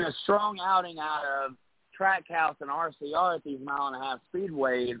 We've seen a strong outing out of Trackhouse and RCR at these mile-and-a-half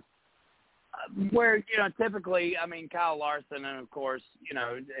speedways, where, typically, I mean, Kyle Larson and, of course,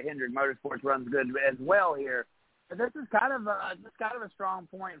 Hendrick Motorsports runs good as well here. But this is kind of a strong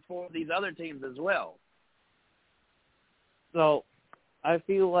point for these other teams as well. So I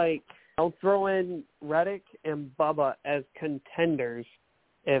feel like I'll throw in Reddick and Bubba as contenders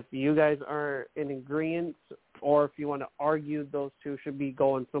if you guys are in agreement, or if you want to argue those 2 should be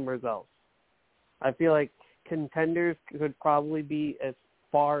going somewhere else. I feel like contenders could probably be as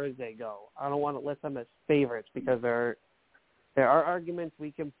far as they go. I don't want to list them as favorites because there are arguments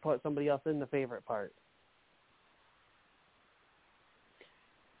we can put somebody else in the favorite part.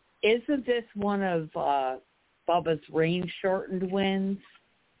 Isn't this one of Bubba's rain-shortened wins?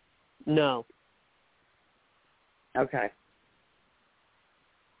 No. Okay.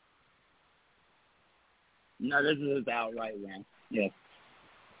 No, this is his outright win. Yes.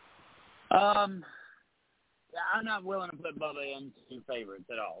 I'm not willing to put Bubba into favorites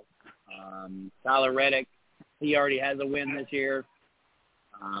at all. Tyler Reddick, he already has a win this year.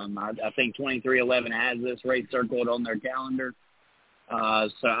 I think 2311 has this race circled on their calendar.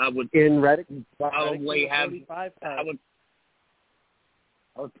 So I would Reddick probably have I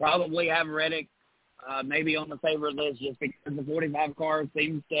would probably have Reddick maybe on the favorite list just because the 45 car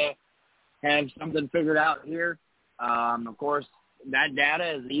seems to have something figured out here. Of course, that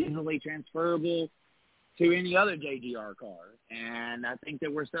data is easily transferable to any other JGR car, and I think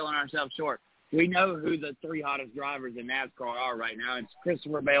that we're selling ourselves short. We know who the 3 hottest drivers in NASCAR are right now. It's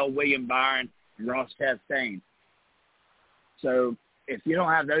Christopher Bell, William Byron, and Ross Chastain. So if you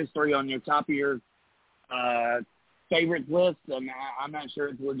don't have those 3 on your top of your favorites list, then I'm not sure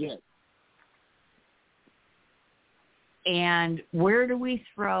it's legit. And where do we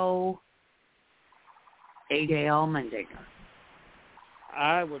throw A.J. Allmendinger?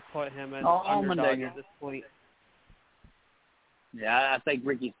 I would put him as underdog at this point. Yeah, I think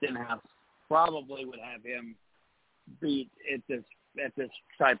Ricky Stenhouse probably would have him beat at this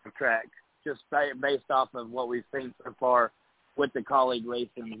type of track, just based off of what we've seen so far with the colleague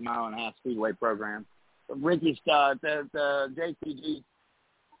racing mile-and-a-half speedway program. But Ricky's the JCG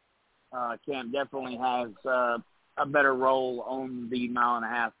camp definitely has a better role on the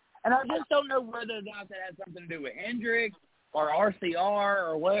mile-and-a-half. And I just don't know whether or not that has something to do with Hendrick or RCR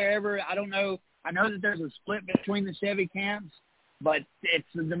or wherever. I don't know. I know that there's a split between the Chevy camps, but it's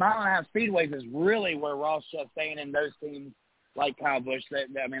the mile-and-a-half speedways is really where Ross Chastain and those teams like Kyle Busch, they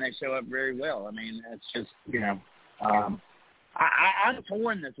show up very well. I mean, it's just, I'm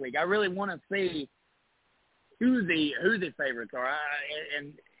torn this week. I really want to see who the favorites are.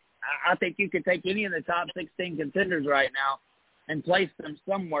 I think you could take any of the top 16 contenders right now and place them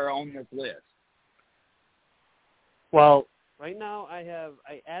somewhere on this list. Well, right now I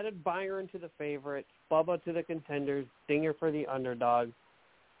added Byron to the favorites, Bubba to the contenders, Dinger for the underdogs.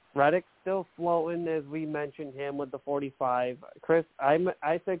 Reddick's still floating, as we mentioned him with the 45. Chris,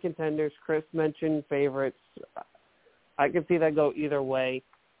 I said contenders. Chris mentioned favorites. I can see that go either way.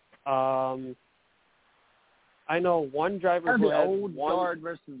 I know one driver who the has old guard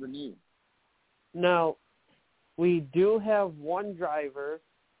versus the new. Now, we do have one driver.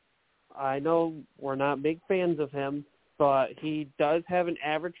 I know we're not big fans of him, but he does have an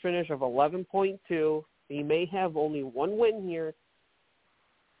average finish of 11.2. He may have only one win here,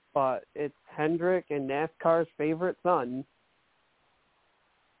 but it's Hendrick and NASCAR's favorite son.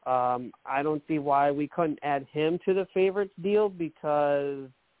 I don't see why we couldn't add him to the favorites deal because,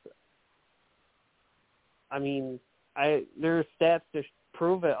 I mean, there's stats to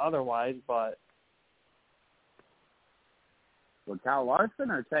prove it otherwise, but. With Kyle Larson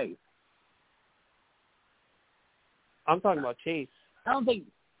or Chase? I'm talking about Chase. I don't think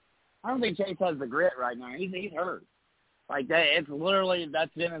Chase has the grit right now. He's hurt. Like that, it's literally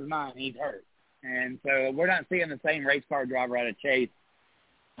that's in his mind. He's hurt, and so we're not seeing the same race car driver out of Chase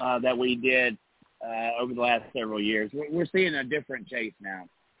that we did over the last several years. We're seeing a different Chase now.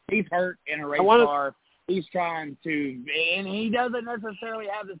 He's hurt in a race car. He's trying to, and he doesn't necessarily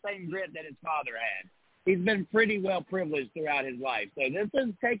have the same grit that his father had. He's been pretty well privileged throughout his life, so this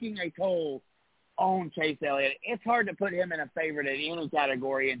is taking a toll on Chase Elliott. It's hard to put him in a favorite in any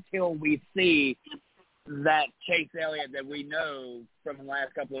category until we see that Chase Elliott that we know from the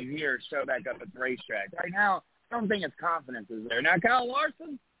last couple of years show back up at the racetrack. Right now, I don't think his confidence is there. Now, Kyle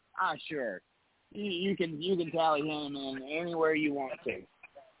Larson, sure. You can tally him in anywhere you want to.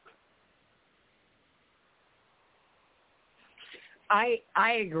 I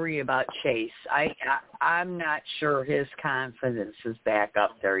agree about Chase. I'm not sure his confidence is back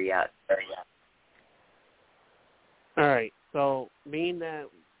up there yet. All right. So being that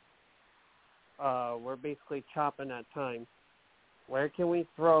we're basically chopping at time, where can we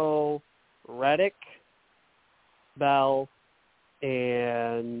throw Reddick, Bell,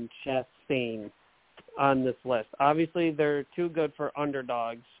 and Chastain on this list? Obviously, they're too good for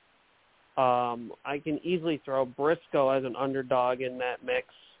underdogs. I can easily throw Briscoe as an underdog in that mix.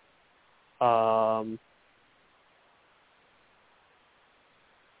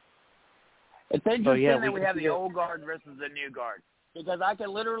 It's interesting that we have the old guard versus the new guard, because I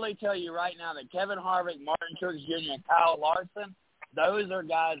can literally tell you right now that Kevin Harvick, Martin Truex Jr., and Kyle Larson, those are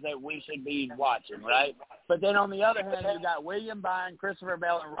guys that we should be watching, right? But then on the other hand, you got William Byron, Christopher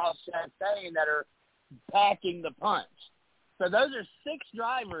Bell, and Ross Chastain that are packing the punch. So those are 6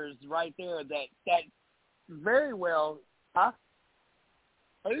 drivers right there that very well, huh?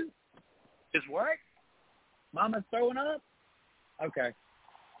 Who? Is what? Mama's throwing up? Okay.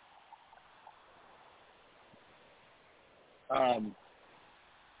 I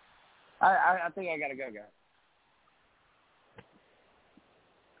think I gotta go, guys.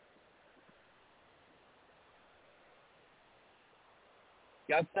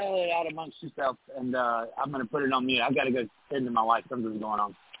 Y'all settle it out amongst yourselves, and I'm gonna put it on mute. I gotta go send to my wife. Something's going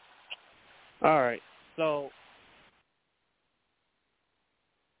on. All right. So,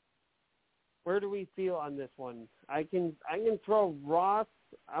 where do we feel on this one? I can throw Ross.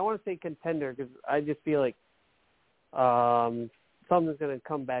 I want to say contender because I just feel like something's going to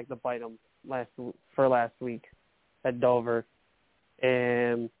come back to bite him last week at Dover.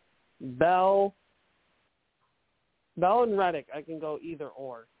 And Bell and Reddick, I can go either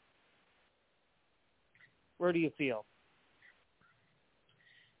or. Where do you feel?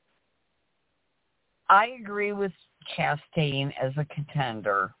 I agree with Chastain as a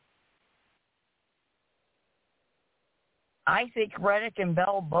contender. I think Reddick and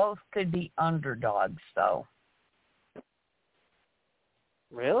Bell both could be underdogs, though.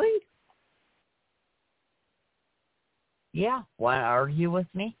 Really? Yeah. Want to argue with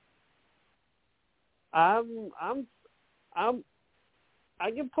me? I can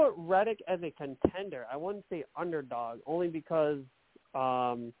put Reddick as a contender. I wouldn't say underdog, only because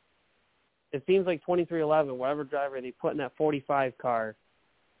it seems like 2311, whatever driver they put in that 45 car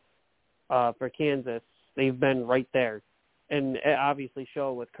for Kansas, they've been right there. And it obviously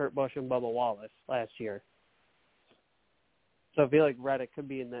showed with Kurt Busch and Bubba Wallace last year. So I feel like Reddick could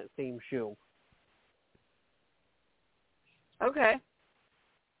be in that same shoe. Okay.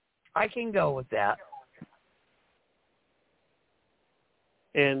 I can go with that.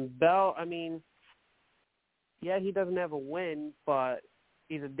 And Bell, I mean, yeah, he doesn't have a win, but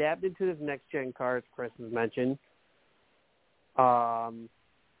he's adapted to his next-gen car, as Chris has mentioned. I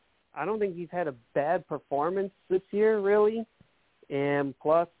don't think he's had a bad performance this year, really. And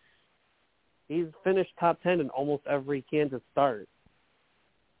plus, he's finished top 10 in almost every Kansas start.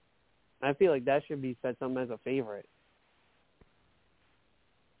 I feel like that should be set something as a favorite.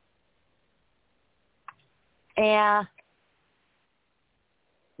 Yeah.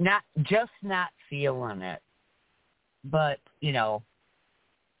 Not feeling it. But,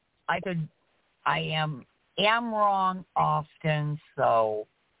 I am wrong often, so.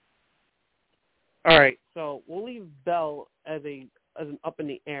 All right, so we'll leave Bell as an up in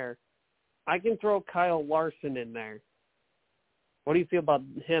the air. I can throw Kyle Larson in there. What do you feel about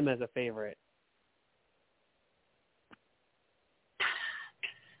him as a favorite?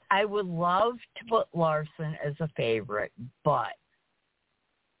 I would love to put Larson as a favorite, but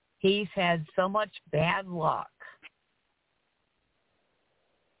he's had so much bad luck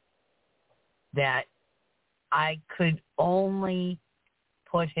that I could only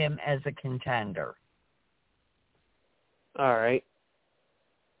put him as a contender. All right.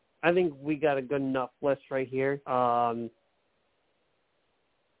 I think we got a good enough list right here. I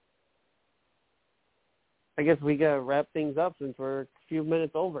guess we got to wrap things up since we're a few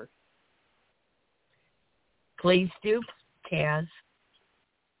minutes over. Please do, Kaz.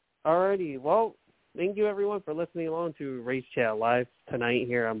 All righty. Well, thank you, everyone, for listening along to Race Chat Live tonight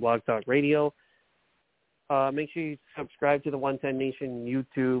here on Blog Talk Radio. Make sure you subscribe to the 110 Nation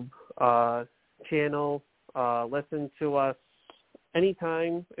YouTube channel. Listen to us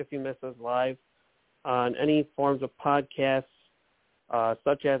anytime if you miss us live on any forms of podcasts,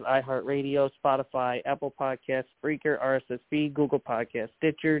 such as iHeartRadio, Spotify, Apple Podcasts, Spreaker, RSS Feed, Google Podcasts,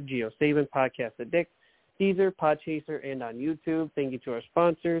 Stitcher, GeoSaven, Podcast Addict, Deezer, Podchaser, and on YouTube. Thank you to our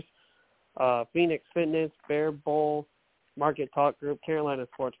sponsors, Phoenix Fitness, Bear Bowl, Market Talk Group, Carolina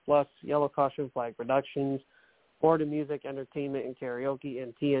Sports Plus, Yellow Caution Flag Productions, Board of Music, Entertainment, and Karaoke,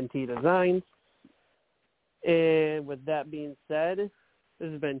 and TNT Designs. And with that being said, this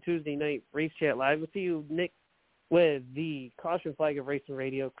has been Tuesday Night Race Chat Live. We'll see you, Nick, with the Caution Flag of Racing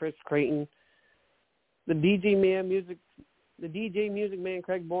Radio, Chris Creighton, the DJ Music Man,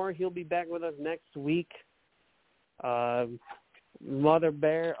 Craig Moore. He'll be back with us next week. Mother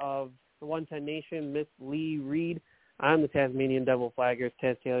Bear of the 110 Nation, Miss Lee Reed. I'm the Tasmanian Devil Flaggers,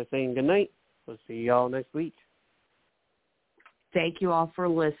 Taz Taylor, saying good night. We'll see you all next week. Thank you all for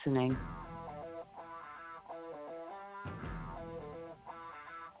listening.